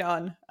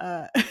 Done.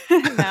 Now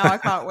I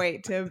can't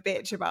wait to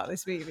bitch about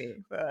this movie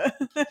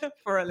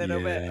for a little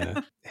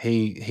bit.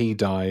 He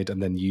died,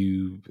 and then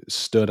you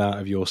stood out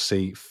of your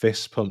seat,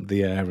 fist pumped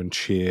the air, and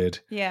cheered.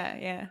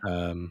 Yeah.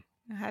 I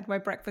had my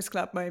Breakfast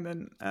Club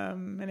moment,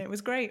 and it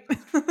was great.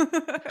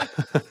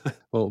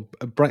 Well,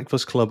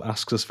 Breakfast Club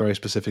asks us very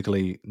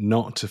specifically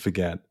not to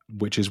forget,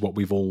 which is what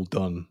we've all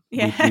done.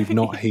 Yeah. We've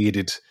not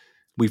heeded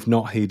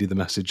the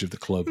message of the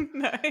club.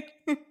 No.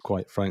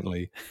 Quite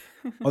frankly.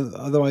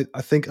 Although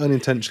I think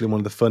unintentionally, one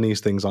of the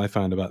funniest things I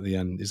found about the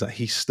end is that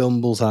he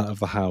stumbles out of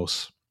the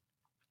house,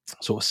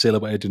 sort of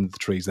silhouetted into the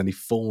trees, then he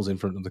falls in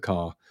front of the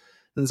car.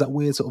 And there's that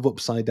weird sort of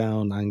upside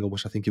down angle,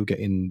 which I think you'll get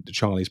in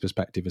Charlie's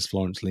perspective as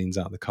Florence leans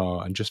out of the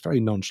car and just very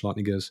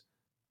nonchalantly goes,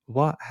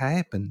 "What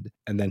happened?"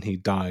 And then he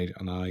died,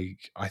 and I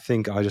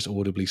think I just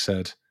audibly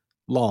said,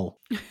 "Lol."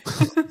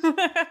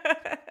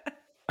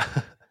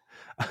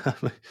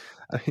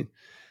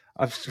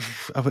 I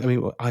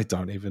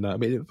don't even know. I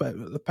mean,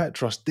 the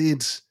Petros,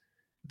 did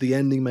the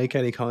ending make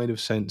any kind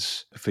of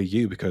sense for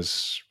you?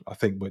 Because I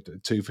think we're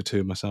 2 for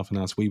 2, myself and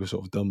Alice, we were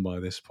sort of done by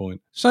this point.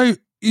 So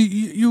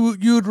you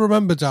would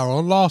remember, Daryl,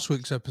 on last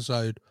week's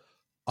episode,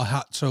 I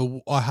had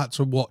to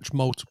watch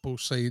multiple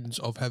scenes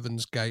of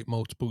Heaven's Gate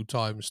multiple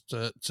times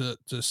to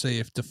see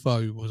if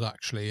Defoe was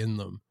actually in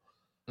them.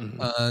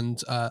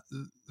 And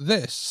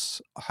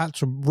this, I had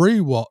to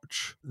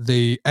rewatch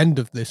the end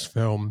of this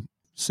film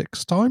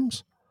 6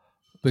 times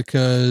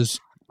because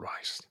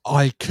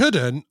I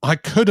couldn't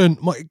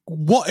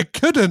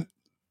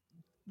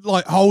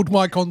hold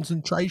my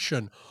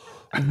concentration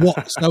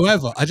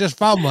whatsoever. I just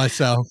found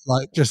myself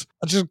I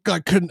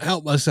couldn't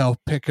help myself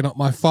picking up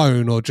my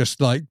phone or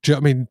just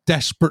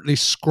desperately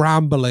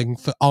scrambling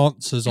for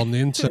answers on the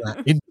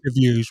internet,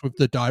 interviews with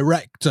the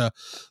director.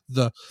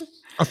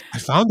 I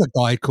found a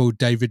guy called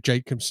David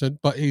Jacobson,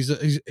 but he's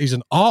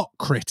an art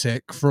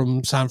critic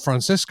from San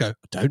Francisco.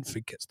 I don't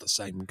think it's the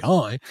same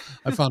guy.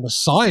 I found a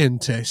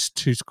scientist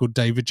who's called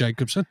David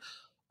Jacobson.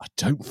 I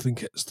don't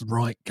think it's the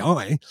right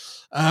guy.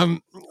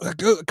 I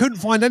couldn't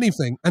find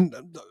anything. And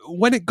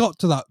when it got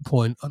to that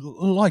point,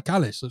 like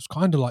Alice, it's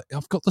kind of like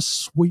I've got the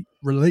sweet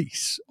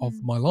release of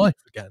my life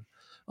again.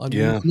 I'm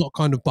not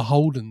kind of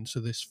beholden to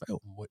this film,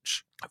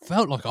 which I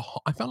felt like a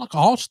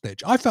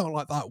hostage. I felt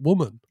like that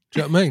woman. Do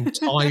you know what I mean?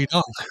 Tied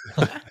up,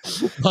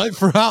 like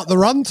throughout the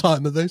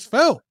runtime of this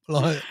film.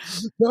 Like,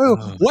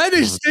 when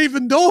is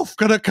Stephen Dorff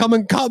going to come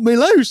and cut me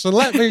loose and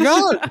let me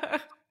go?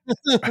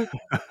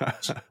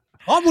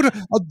 I would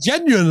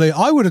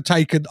have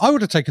taken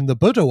the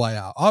Buddha way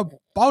out. I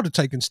would have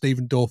taken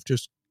Stephen Dorff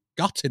just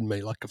gutting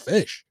me like a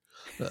fish.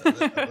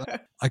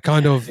 I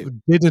kind of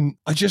didn't.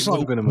 I just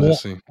like,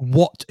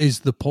 what is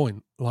the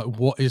point? Like,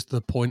 what is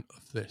the point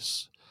of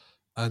this?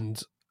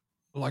 And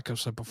like I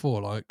said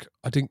before, like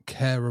I didn't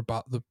care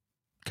about the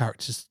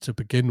characters to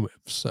begin with.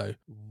 So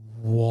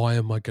why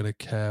am I going to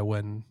care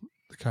when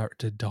the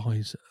character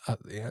dies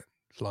at the end?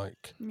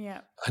 Like,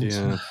 I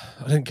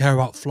didn't care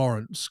about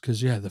Florence because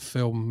the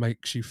film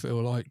makes you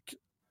feel like,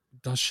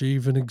 does she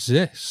even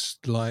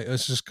exist? Like,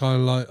 it's just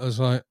kind of like, I was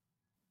like,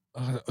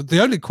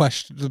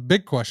 the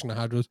big question I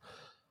had was,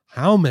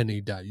 how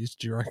many days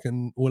do you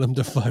reckon Willem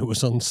Dafoe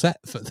was on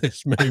set for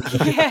this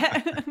movie?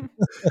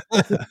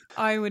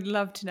 I would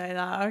love to know that.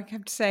 I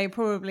have to say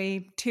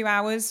probably 2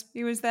 hours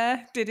he was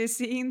there, did his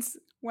scenes,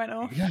 went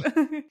off,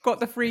 got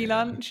the free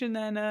lunch, and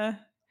then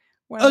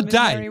went on his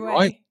merry way.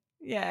 Right?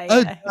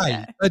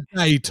 A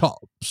day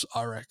tops,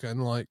 I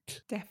reckon. Like,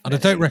 definitely. And I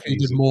don't reckon he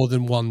did more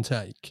than one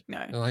take.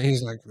 No, like,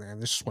 he's like, man,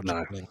 this is what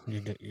you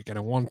get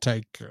a one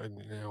take,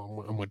 and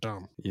we're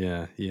done.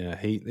 Yeah.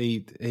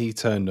 He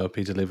turned up,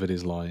 he delivered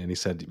his line, and he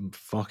said,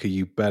 "Fucker,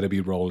 you better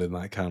be rolling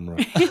that camera."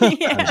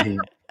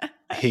 And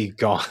he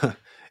got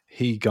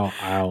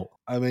out.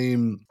 I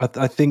mean,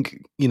 I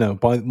think,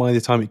 by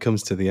the time it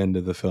comes to the end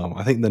of the film,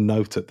 I think the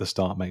note at the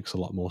start makes a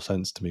lot more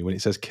sense to me when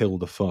it says "kill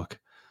the fuck."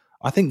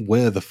 I think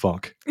we're the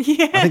fuck.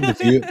 Yeah. I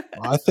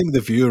think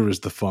the viewer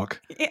is the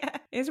fuck. Yeah.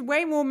 It's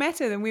way more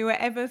meta than we were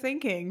ever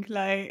thinking.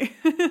 Like,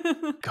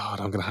 God,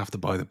 I'm gonna have to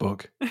buy the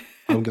book.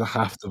 I'm gonna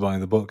have to buy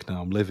the book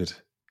now. I'm livid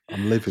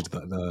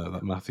that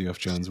Matthew F.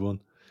 Jones won.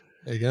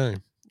 There you go.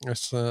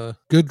 It's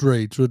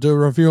Goodreads. We'll do a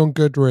review on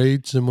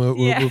Goodreads, and we'll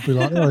be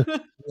like, oh.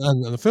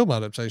 And the film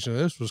adaptation of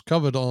this was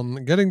covered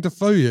on Getting to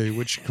Know You,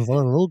 which you can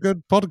find on all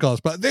good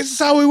podcasts. But this is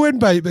how we win,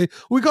 baby.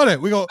 We got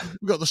it. We got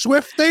the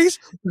Swifties,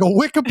 we got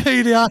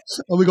Wikipedia,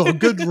 and we got a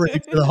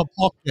Goodreads in our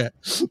pocket.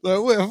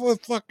 So we're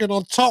fucking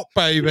on top,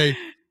 baby.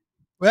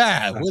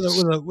 Yeah,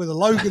 with a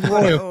Logan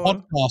Roy of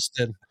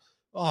podcasting.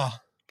 Oh,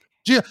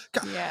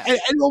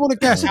 anyone want to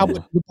guess how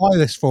much you buy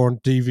this for on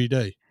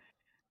DVD?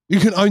 You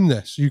can own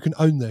this.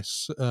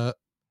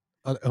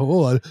 I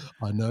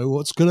know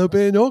what's going to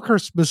be in your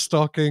Christmas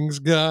stockings,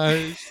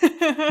 guys.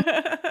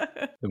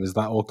 It was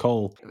that or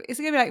coal. It's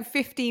going to be like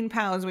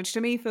 £15, which to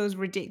me feels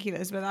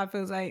ridiculous, but that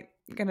feels like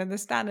kind of the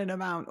standard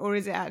amount. Or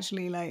is it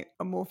actually like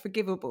a more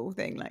forgivable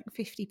thing, like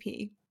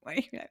 50p?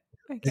 Okay.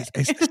 It's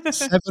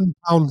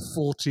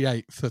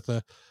 £7.48 for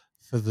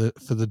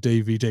the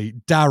DVD.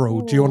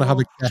 Daryl, do you want to have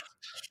a guess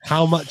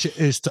how much it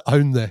is to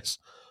own this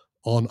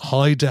on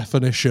high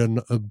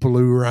definition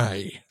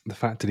Blu-ray? The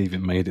fact it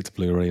even made it to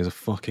Blu-ray is a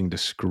fucking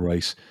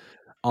disgrace.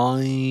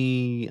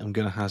 I am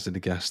going to hazard a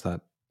guess that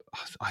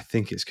I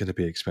think it's going to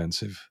be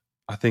expensive.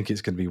 I think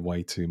it's going to be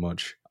way too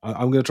much.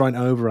 I'm going to try and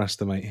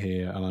overestimate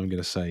here, and I'm going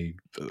to say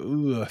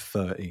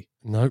 30.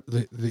 No,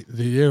 the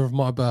year of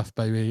my birth,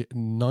 baby,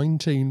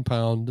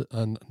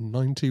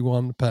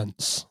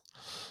 £19.91.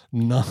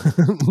 No.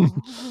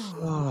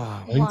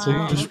 Oh, 19,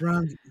 wow. Just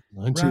round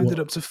it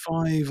up to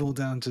 5 or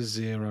down to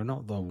 0,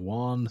 not the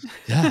 1.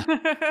 Yeah.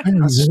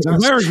 That's a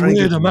very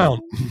weird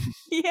amount.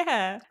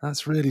 Yeah.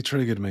 That's really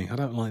triggered me. I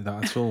don't like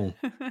that at all.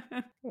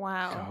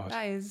 Wow. God.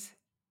 That is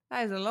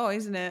a lot,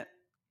 isn't it?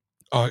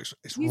 Oh, it's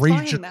Who's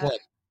region buying 1.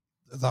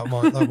 That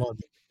might be.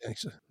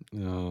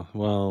 Oh,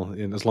 well,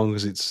 as long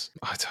as it's,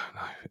 I don't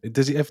know.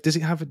 Does it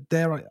have it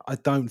there? I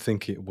don't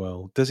think it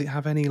will. Does it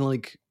have any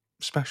like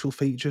special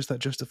features that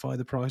justify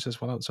the price as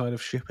well outside of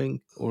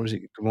shipping, or is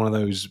it one of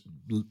those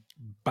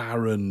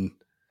barren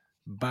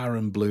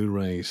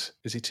Blu-rays?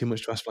 Is it too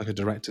much to ask for like a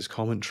director's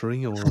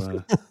commentary, or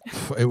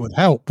It would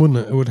help, wouldn't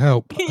it? It would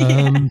help.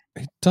 Yeah.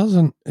 It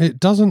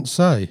doesn't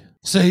say.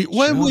 See,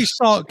 when we Just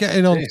start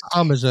getting on this.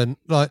 Amazon,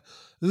 like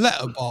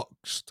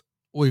Letterboxd,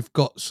 we've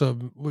got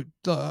some.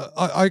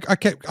 I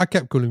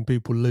kept calling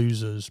people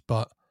losers,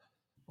 but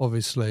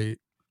obviously,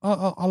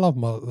 I love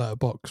my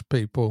Letterboxd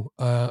people.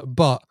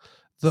 But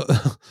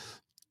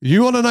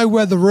you want to know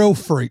where the real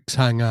freaks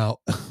hang out?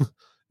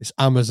 It's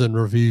Amazon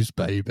reviews,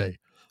 baby.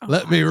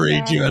 Let me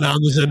read you an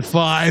Amazon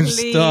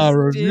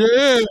 5-star Please do.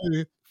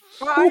 review.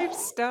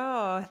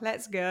 5-star.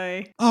 Let's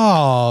go.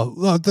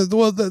 Oh,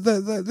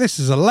 this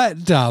is a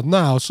letdown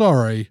now.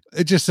 Sorry.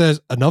 It just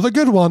says another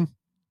good one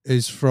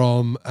is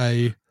from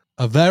a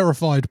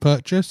verified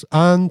purchase,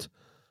 and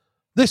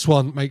this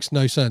one makes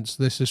no sense.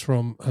 This is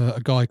from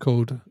a guy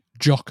called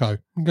Jocko.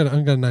 I'm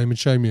gonna name and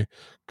shame you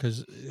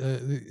because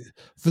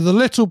for the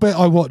little bit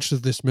I watched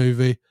of this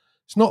movie,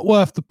 it's not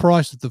worth the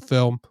price of the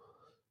film.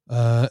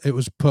 It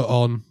was put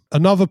on.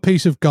 Another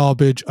piece of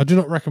garbage. I do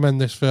not recommend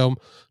this film,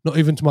 not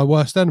even to my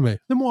worst enemy.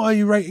 Then why are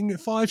you rating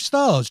it 5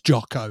 stars,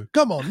 Jocko?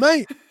 Come on,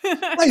 mate.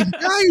 Play the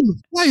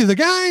game. Play the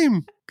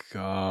game.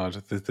 God,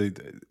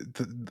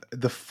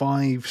 the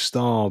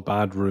 5-star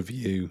bad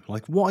review.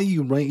 Like, what are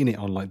you rating it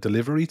on? Like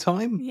delivery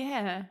time?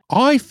 Yeah.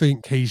 I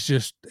think he's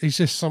just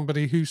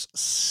somebody who's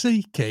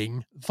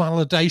seeking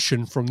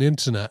validation from the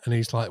internet, and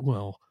he's like,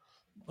 well,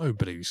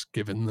 nobody's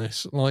given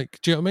this. Like,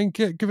 do you know what I mean?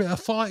 Give it a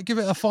 5. Give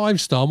it a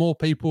 5-star. More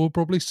people will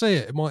probably see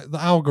it. The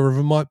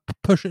algorithm might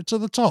push it to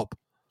the top.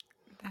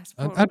 That's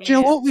And probably do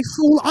you know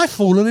what? I've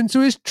fallen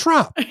into his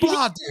trap.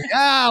 Bloody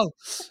hell!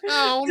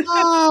 Oh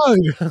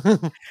no!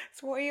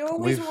 It's what he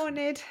always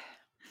wanted.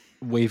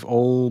 We've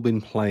all been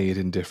played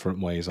in different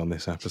ways on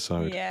this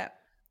episode. Yeah.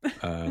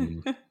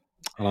 And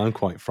I'm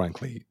quite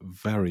frankly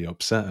very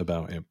upset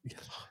about it.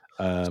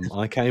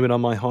 I came in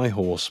on my high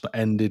horse, but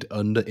ended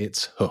under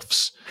its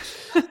hoofs.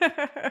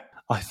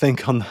 I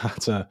think on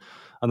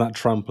that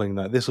trampling,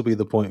 that this will be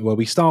the point where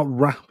we start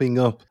wrapping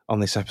up on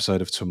this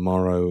episode of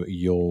Tomorrow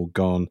You're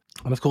Gone.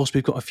 And of course,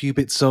 we've got a few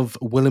bits of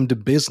Willem de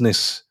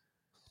business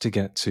to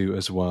get to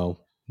as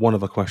well. One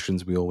of the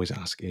questions we always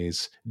ask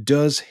is,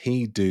 does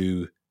he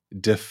do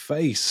de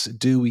face?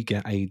 Do we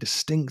get a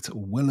distinct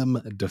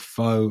Willem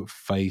Dafoe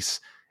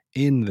face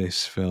in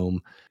this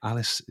film?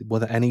 Alice, were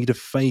there any de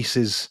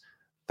faces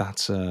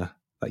that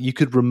you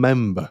could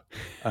remember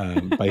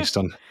based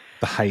on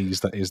the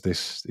haze that is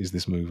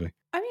this movie?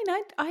 I mean,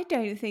 I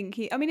don't think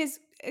he. I mean, it's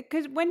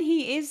because when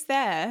he is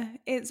there,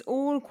 it's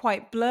all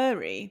quite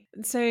blurry.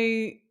 So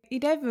you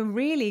never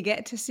really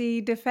get to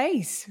see the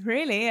face,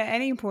 really, at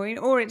any point,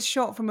 or it's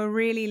shot from a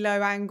really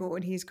low angle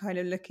and he's kind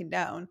of looking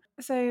down.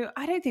 So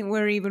I don't think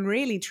we're even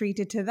really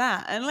treated to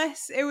that,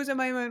 unless it was a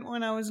moment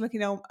when I was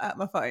looking at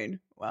my phone.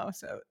 Well,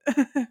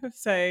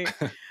 so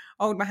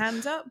hold my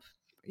hands up.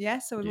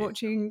 Yes, I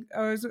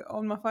was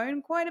on my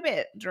phone quite a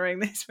bit during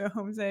this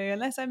film, so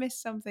unless I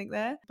missed something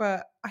there.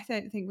 But I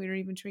don't think we were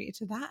even treated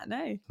to that,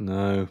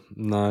 no.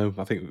 No.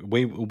 I think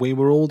we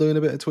were all doing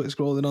a bit of Twitter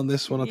scrolling on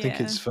this one. I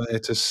think it's fair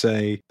to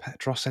say,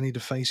 Petros, any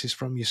faces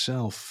from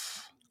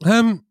yourself?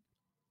 No,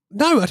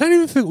 I don't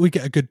even think we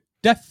get a good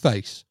death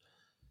face.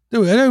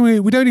 Do we?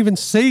 We don't even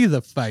see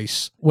the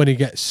face when he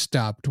gets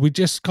stabbed. We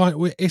just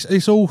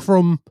it's all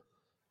from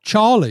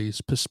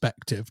Charlie's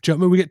perspective. Do you know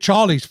what I mean? We get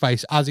Charlie's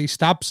face as he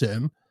stabs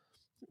him.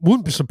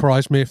 Wouldn't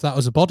surprise me if that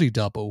was a body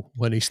double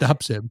when he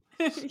stabs him.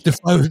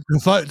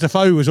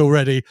 Defoe was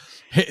already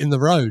hitting the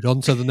road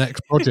onto the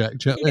next project.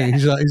 Do you know what I mean?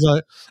 He's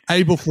like,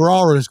 Abel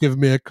Ferrara has given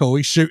me a call.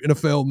 He's shooting a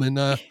film in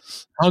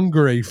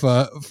Hungary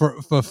for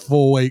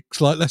 4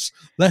 weeks. Like,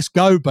 let's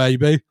go,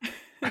 baby.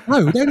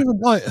 No, we don't even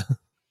like.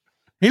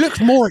 He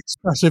looks more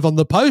expressive on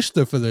the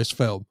poster for this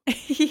film, than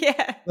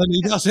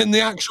he does in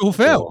the actual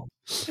film.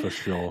 For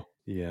sure.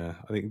 Yeah,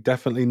 I think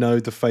definitely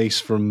no the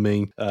face from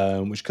me,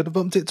 which could have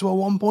bumped it to a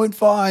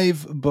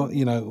 1.5, but,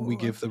 we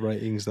give the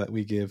ratings that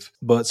we give.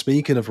 But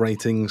speaking of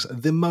ratings,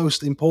 the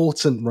most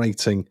important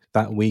rating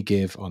that we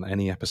give on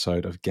any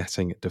episode of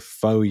Getting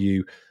Defoe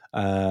You,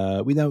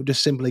 we don't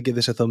just simply give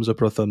this a thumbs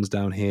up or a thumbs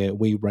down here.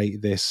 We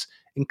rate this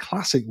in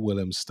classic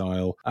Willem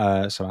style.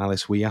 So,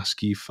 Alice, we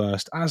ask you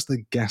first, as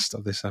the guest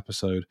of this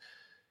episode,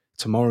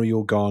 Tomorrow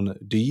You're Gone,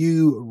 do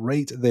you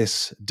rate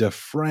this de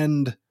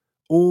friend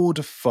or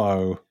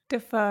Defoe?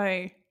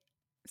 Defoe.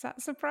 Is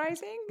that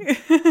surprising?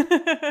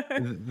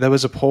 There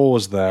was a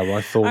pause there where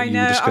I thought I you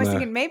know. were just I was going to...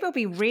 thinking maybe I'll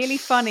be really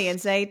funny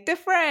and say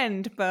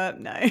defriend,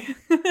 but no.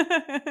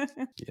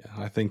 Yeah,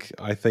 I think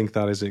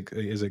that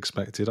is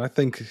expected. I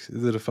think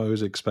the Defoe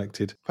is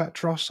expected.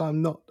 Petros,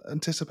 I'm not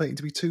anticipating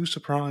to be too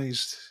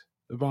surprised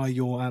by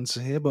your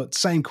answer here, but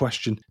same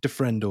question,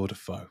 defriend or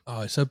Defoe?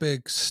 Oh, it's a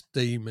big,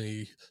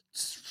 steamy,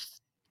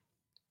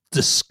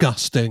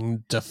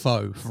 disgusting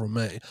Defoe from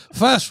me.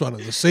 First one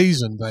of the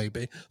season,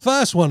 baby.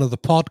 First one of the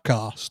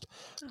podcast.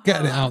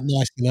 Getting it out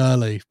nice and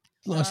early.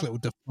 Nice little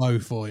Defoe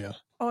for you.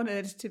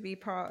 Honoured to be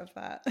part of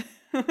that.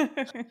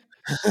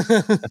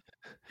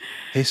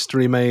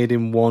 History made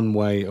in one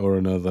way or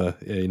another.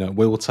 We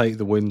will take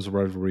the wins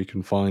wherever we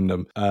can find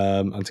them.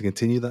 And to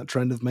continue that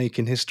trend of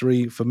making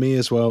history, for me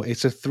as well,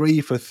 it's a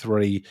 3 for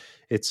 3.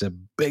 It's a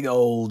big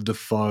old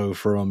Defoe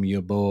from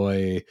your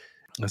boy.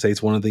 I say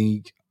it's one of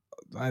the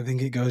I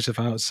think it goes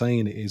without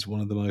saying it is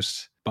one of the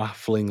most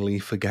bafflingly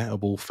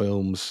forgettable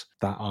films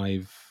that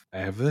I've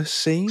ever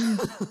seen.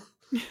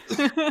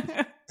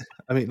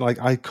 I mean, like,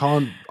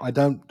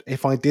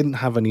 if I didn't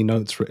have any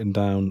notes written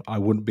down, I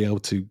wouldn't be able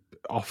to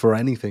offer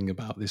anything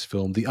about this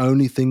film. The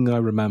only thing I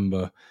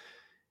remember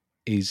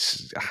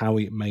is how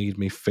it made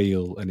me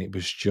feel, and it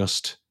was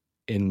just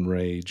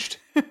enraged.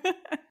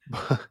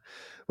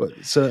 But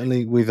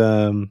certainly with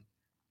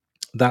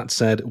that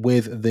said,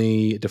 with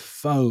the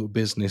Defoe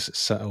business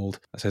settled,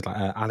 I said,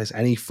 like, Alice,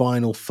 any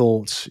final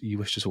thoughts you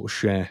wish to sort of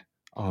share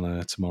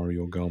on Tomorrow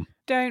You're Gone?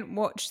 Don't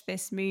watch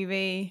this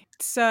movie.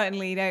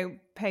 Certainly don't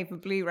pay for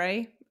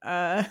Blu-ray.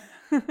 And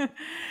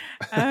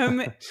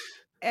I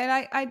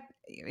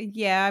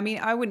mean,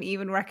 I wouldn't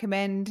even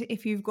recommend,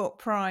 if you've got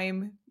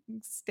Prime,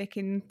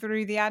 sticking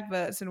through the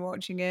adverts and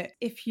watching it.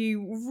 If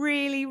you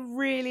really,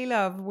 really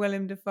love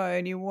Willem Dafoe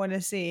and you want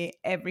to see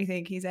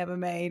everything he's ever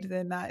made,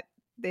 then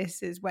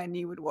this is when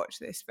you would watch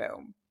this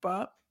film.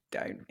 But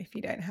don't if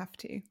you don't have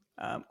to.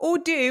 Or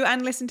do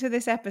and listen to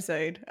this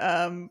episode.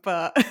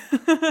 But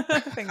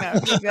I think that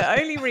would be the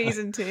only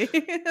reason to.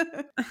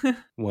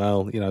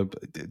 Well,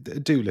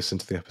 do listen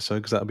to the episode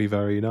because that would be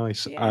very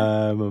nice.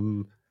 Yeah.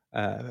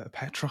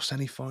 Petros,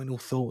 any final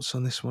thoughts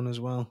on this one as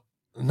well?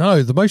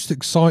 No, the most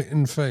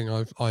exciting thing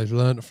I've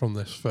learned from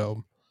this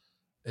film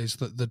is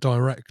that the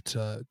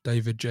director,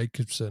 David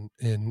Jacobson,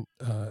 in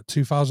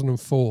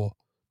 2004,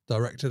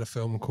 directed a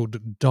film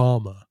called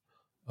Dahmer,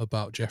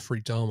 about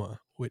Jeffrey Dahmer,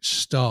 which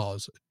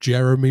stars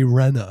Jeremy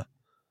Renner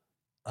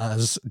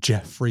as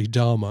Jeffrey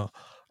Dahmer.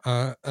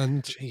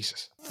 And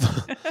Jesus.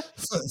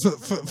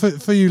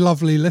 For you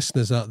lovely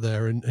listeners out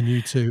there and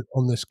you two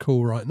on this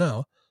call right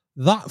now,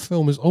 that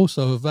film is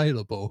also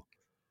available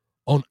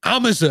on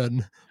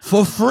Amazon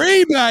for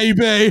free,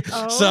 baby.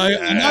 Oh, so you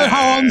know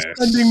how I'm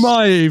spending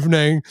my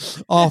evening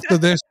after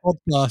this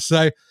podcast.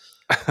 So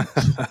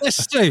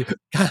let's see.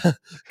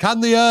 Can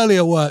the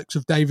earlier works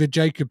of David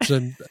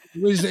Jacobson,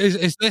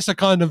 is this a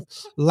kind of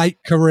late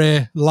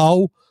career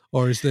lull,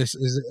 or is this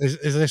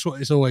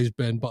what it's always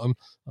been? But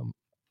I'm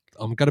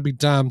going to be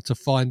damned to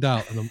find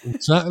out, and I'm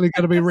certainly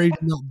going to be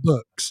reading that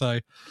book. So,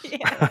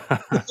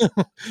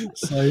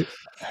 so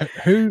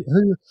who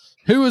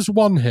has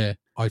won here?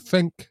 I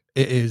think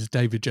it is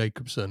David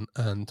Jacobson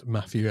and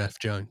Matthew F.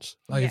 Jones.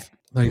 They've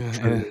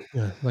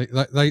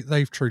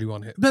truly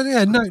won here. But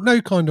yeah,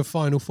 no kind of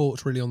final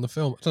thoughts really on the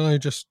film. I don't know,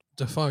 just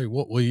Defoe.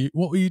 What were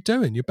you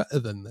doing? You're better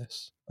than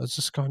this. That's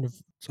just kind of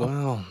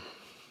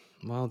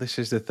Well, this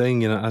is the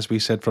thing, as we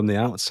said from the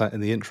outset in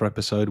the intro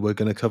episode, we're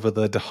going to cover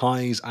the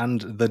highs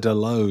and the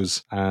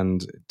lows.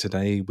 And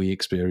today we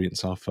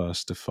experience our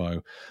first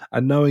Defoe.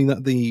 And knowing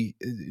that the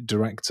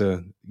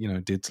director,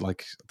 did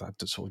like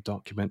that sort of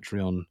documentary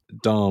on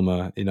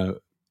Dahmer,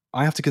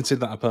 I have to consider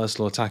that a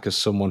personal attack as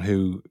someone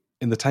who,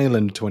 in the tail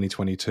end of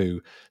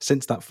 2022,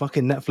 since that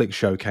fucking Netflix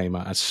show came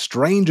out, as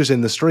strangers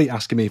in the street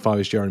asking me if I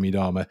was Jeremy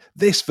Dahmer,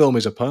 this film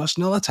is a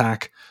personal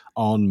attack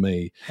on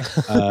me.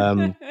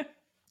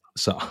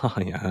 So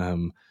I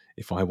am,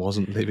 if I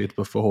wasn't livid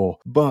before.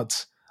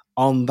 But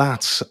on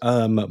that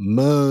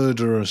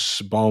murderous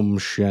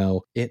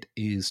bombshell, it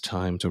is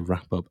time to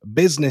wrap up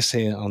business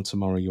here on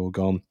Tomorrow You're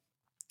Gone.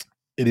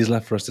 It is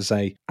left for us to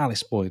say,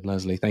 Alice, Boyd,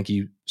 Leslie, thank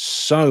you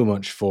so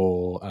much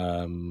for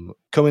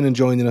coming and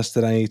joining us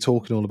today,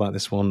 talking all about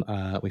this one.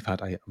 We've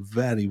had a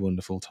very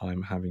wonderful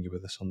time having you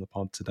with us on the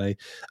pod today.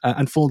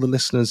 And for the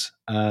listeners,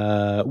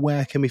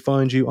 where can we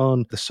find you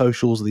on the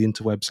socials, the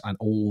interwebs, and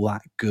all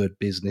that good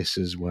business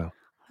as well?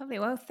 Lovely.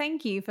 Well,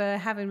 thank you for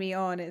having me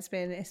on. It's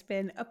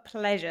been a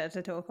pleasure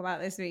to talk about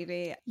this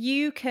movie.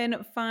 You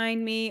can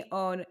find me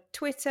on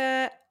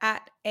Twitter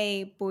at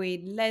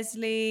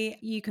 @BoydLeslie.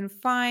 You can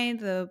find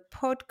the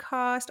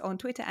podcast on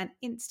Twitter and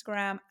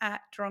Instagram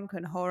at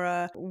Drunken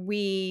Horror.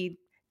 We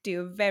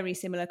do a very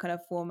similar kind of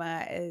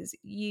format as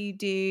you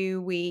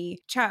do. We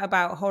chat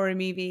about horror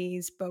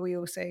movies, but we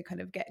also kind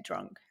of get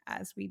drunk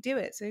as we do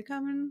it. So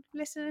come and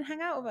listen and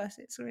hang out with us.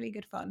 It's really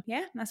good fun.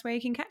 Yeah, that's where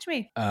you can catch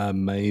me.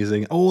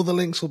 Amazing. All the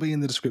links will be in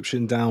the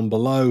description down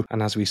below.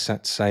 And as we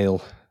set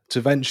sail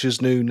to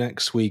ventures new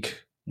next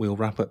week, we'll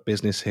wrap up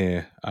business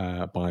here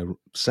by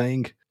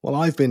saying, well,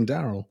 I've been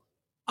Daryl.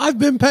 I've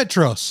been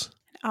Petros.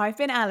 I've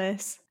been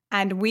Alice.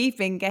 And we've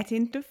been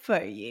getting to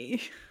Defoe you.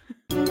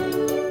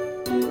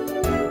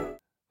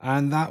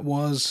 And that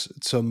was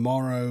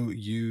Tomorrow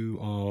You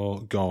Are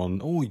Gone,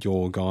 or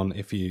You're Gone,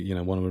 if you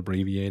want to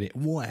abbreviate it.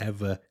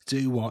 Whatever,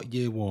 do what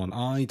you want.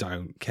 I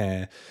don't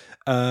care.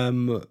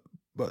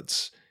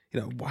 But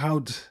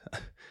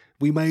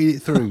we made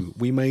it through.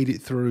 We made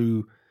it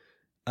through.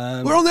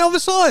 We're on the other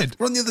side.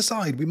 We're on the other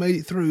side. We made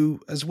it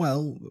through as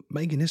well,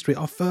 making history.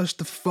 Our first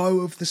Defoe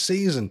of the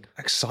season.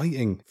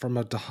 Exciting. From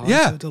a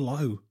high to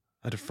low.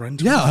 I had a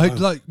friend.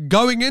 Like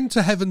going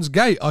into Heaven's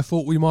Gate, I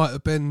thought we might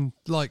have been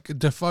like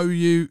Defoe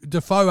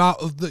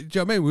out of the. Do you know what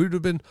I mean? We would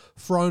have been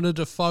thrown a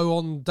Defoe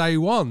on day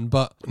one,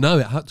 but no,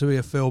 it had to be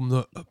a film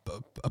that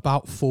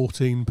about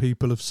 14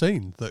 people have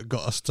seen that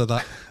got us to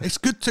that. It's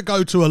good to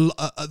go to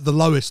the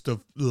lowest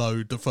of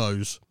low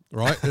Defoes.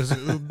 right?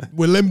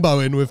 We're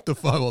limboing with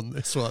Defoe on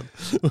this one.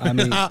 I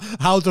mean,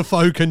 how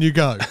Defoe can you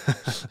go?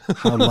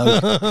 how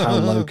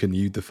low can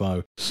you,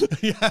 Defoe?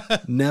 Yeah.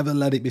 Never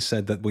let it be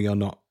said that we are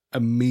not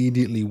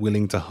immediately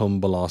willing to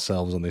humble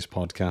ourselves on this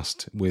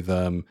podcast with,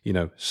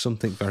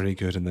 something very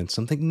good and then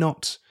something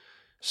not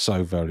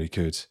so very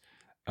good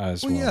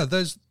as well. Yeah,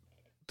 there's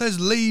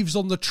leaves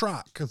on the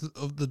track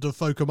of the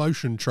Defoe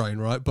motion train,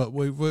 right? But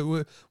we're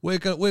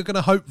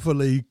gonna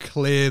hopefully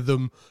clear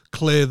them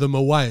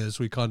away as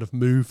we kind of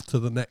move to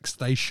the next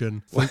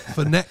station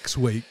for next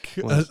week.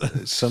 Well,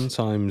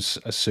 sometimes,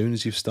 as soon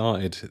as you've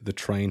started, the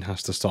train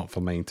has to stop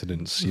for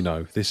maintenance.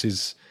 This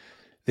is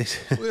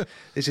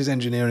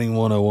engineering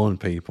 101,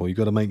 people. You've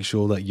got to make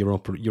sure that your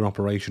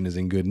operation is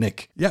in good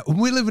nick. Yeah, when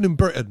we're living in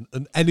Britain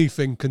and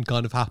anything can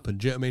kind of happen,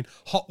 do you know what I mean?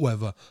 Hot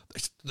weather,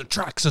 the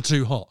tracks are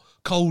too hot.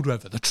 Cold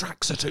weather, the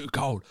tracks are too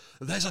cold.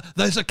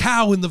 There's a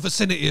cow in the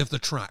vicinity of the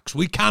tracks.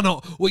 We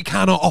cannot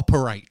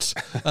operate.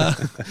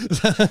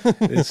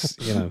 It's,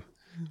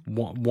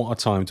 what a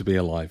time to be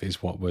alive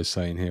is what we're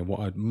saying here. What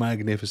a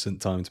magnificent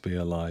time to be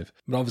alive.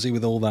 But obviously,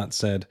 with all that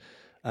said,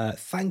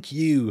 thank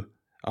you,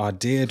 our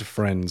dear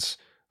friends,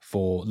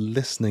 for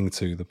listening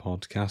to the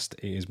podcast.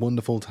 It is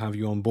wonderful to have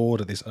you on board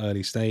at this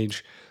early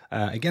stage.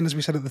 Again, as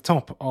we said at the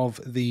top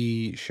of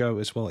the show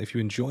as well, if you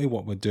enjoy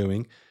what we're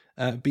doing,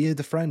 be a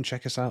friend.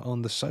 Check us out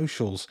on the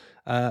socials.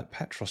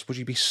 Petros, would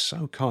you be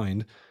so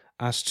kind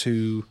as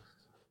to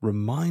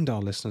remind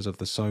our listeners of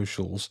the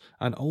socials?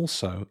 And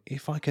also,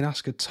 if I can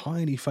ask a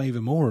tiny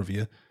favour more of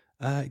you,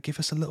 give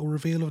us a little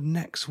reveal of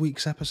next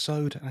week's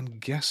episode and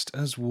guest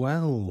as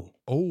well.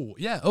 Oh,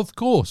 yeah, of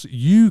course.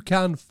 You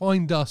can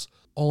find us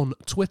on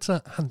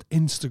Twitter and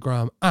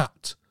Instagram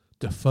at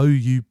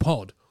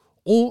DefoeUPod.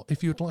 Or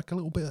if you'd like a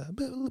little bit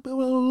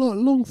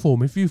long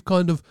form, if you've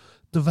kind of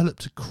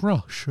developed a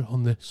crush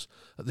on this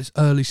at this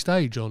early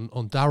stage on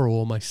Daryl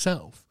or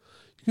myself,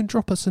 you can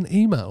drop us an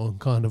email and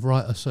kind of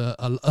write us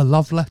a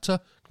love letter.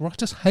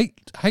 Write us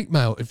hate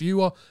mail. If you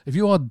are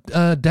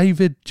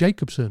David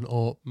Jacobson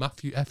or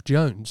Matthew F.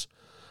 Jones,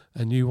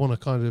 and you want to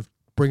kind of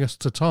bring us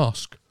to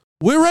task,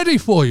 we're ready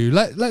for you.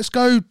 Let's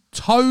go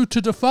toe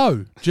to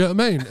Defoe. Do you know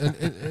what I mean?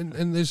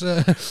 In this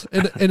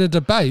in a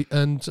debate,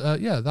 and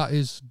that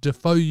is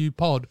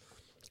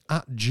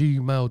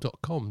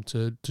DefoeUPod@gmail.com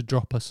to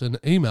drop us an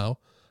email.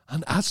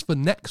 And as for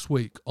next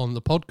week on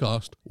the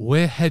podcast,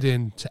 we're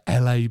heading to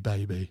LA,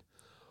 baby.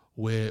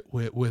 We're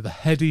the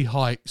Heady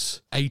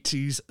Heights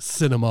 80s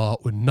cinema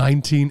with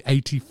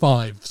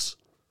 1985s.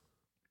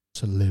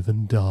 To live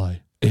and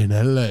die in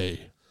LA.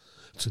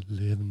 To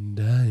live and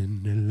die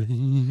in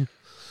LA.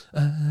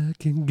 I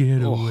can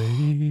get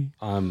away.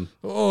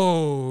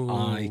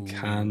 I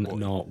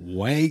cannot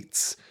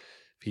wait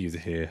for you to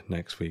hear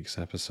next week's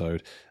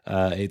episode.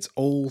 It's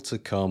all to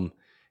come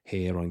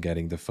here on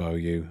Getting Defoe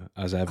You,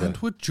 as ever. And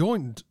we're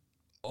joined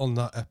on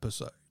that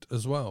episode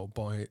as well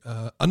by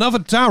another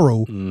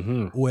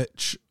Daryl,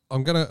 which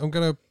I'm gonna a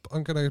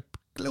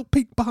little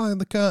peek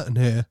behind the curtain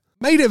here.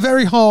 Made it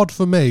very hard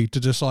for me to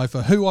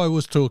decipher who I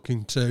was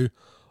talking to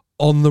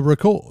on the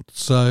record.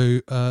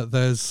 So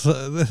there's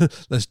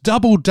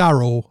double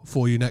Daryl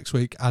for you next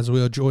week, as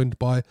we are joined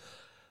by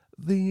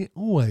the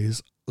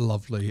always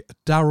lovely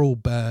Daryl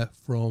Bear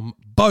from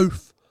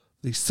both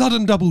the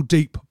Sudden Double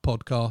Deep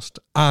podcast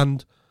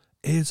and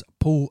Is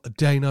Paul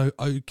Dano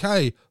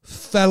OK?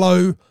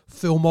 Fellow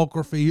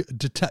filmography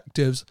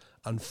detectives,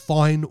 and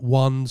fine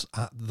ones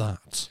at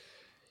that.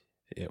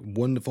 Yeah,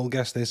 wonderful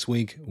guest this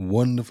week,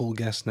 wonderful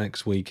guest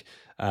next week.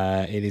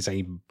 It is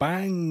a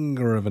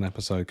banger of an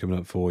episode coming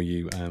up for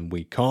you, and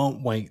we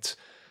can't wait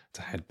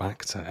to head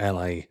back to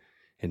LA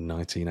in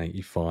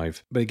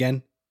 1985. But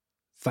again,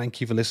 thank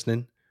you for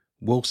listening.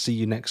 We'll see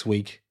you next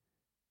week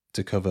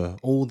to cover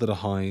all the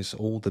highs,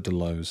 all the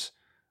lows,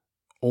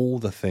 all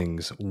the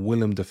things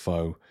Willem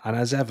Dafoe. And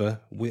as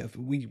ever,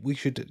 we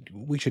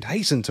should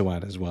hasten to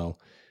add as well,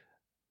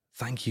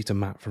 thank you to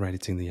Matt for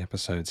editing the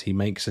episodes. He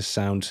makes us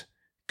sound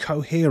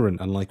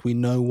coherent and like we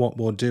know what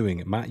we're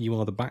doing. Matt, you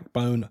are the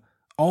backbone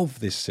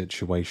of this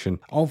situation,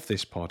 of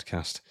this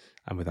podcast,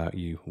 and without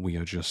you, we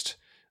are just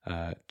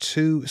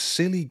two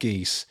silly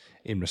geese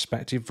in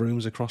respective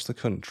rooms across the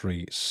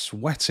country,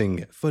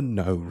 sweating for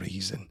no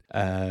reason.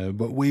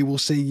 But we will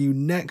see you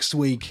next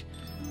week.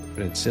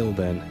 But until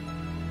then,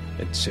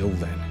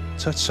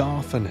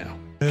 ta-ta for now.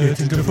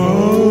 Getting to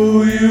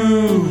know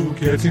you,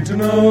 getting to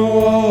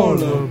know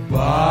all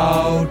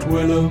about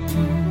Willem.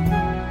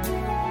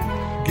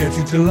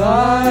 Getting to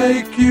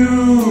like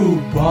you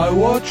by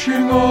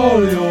watching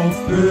all your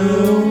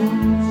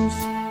films.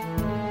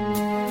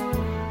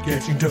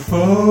 Getting to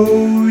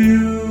know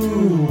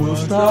you, we'll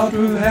start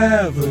with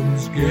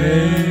Heaven's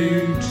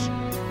Gate.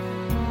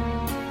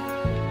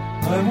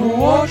 And we'll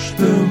watch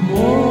them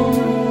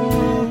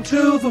all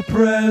till the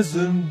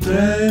present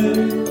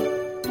day.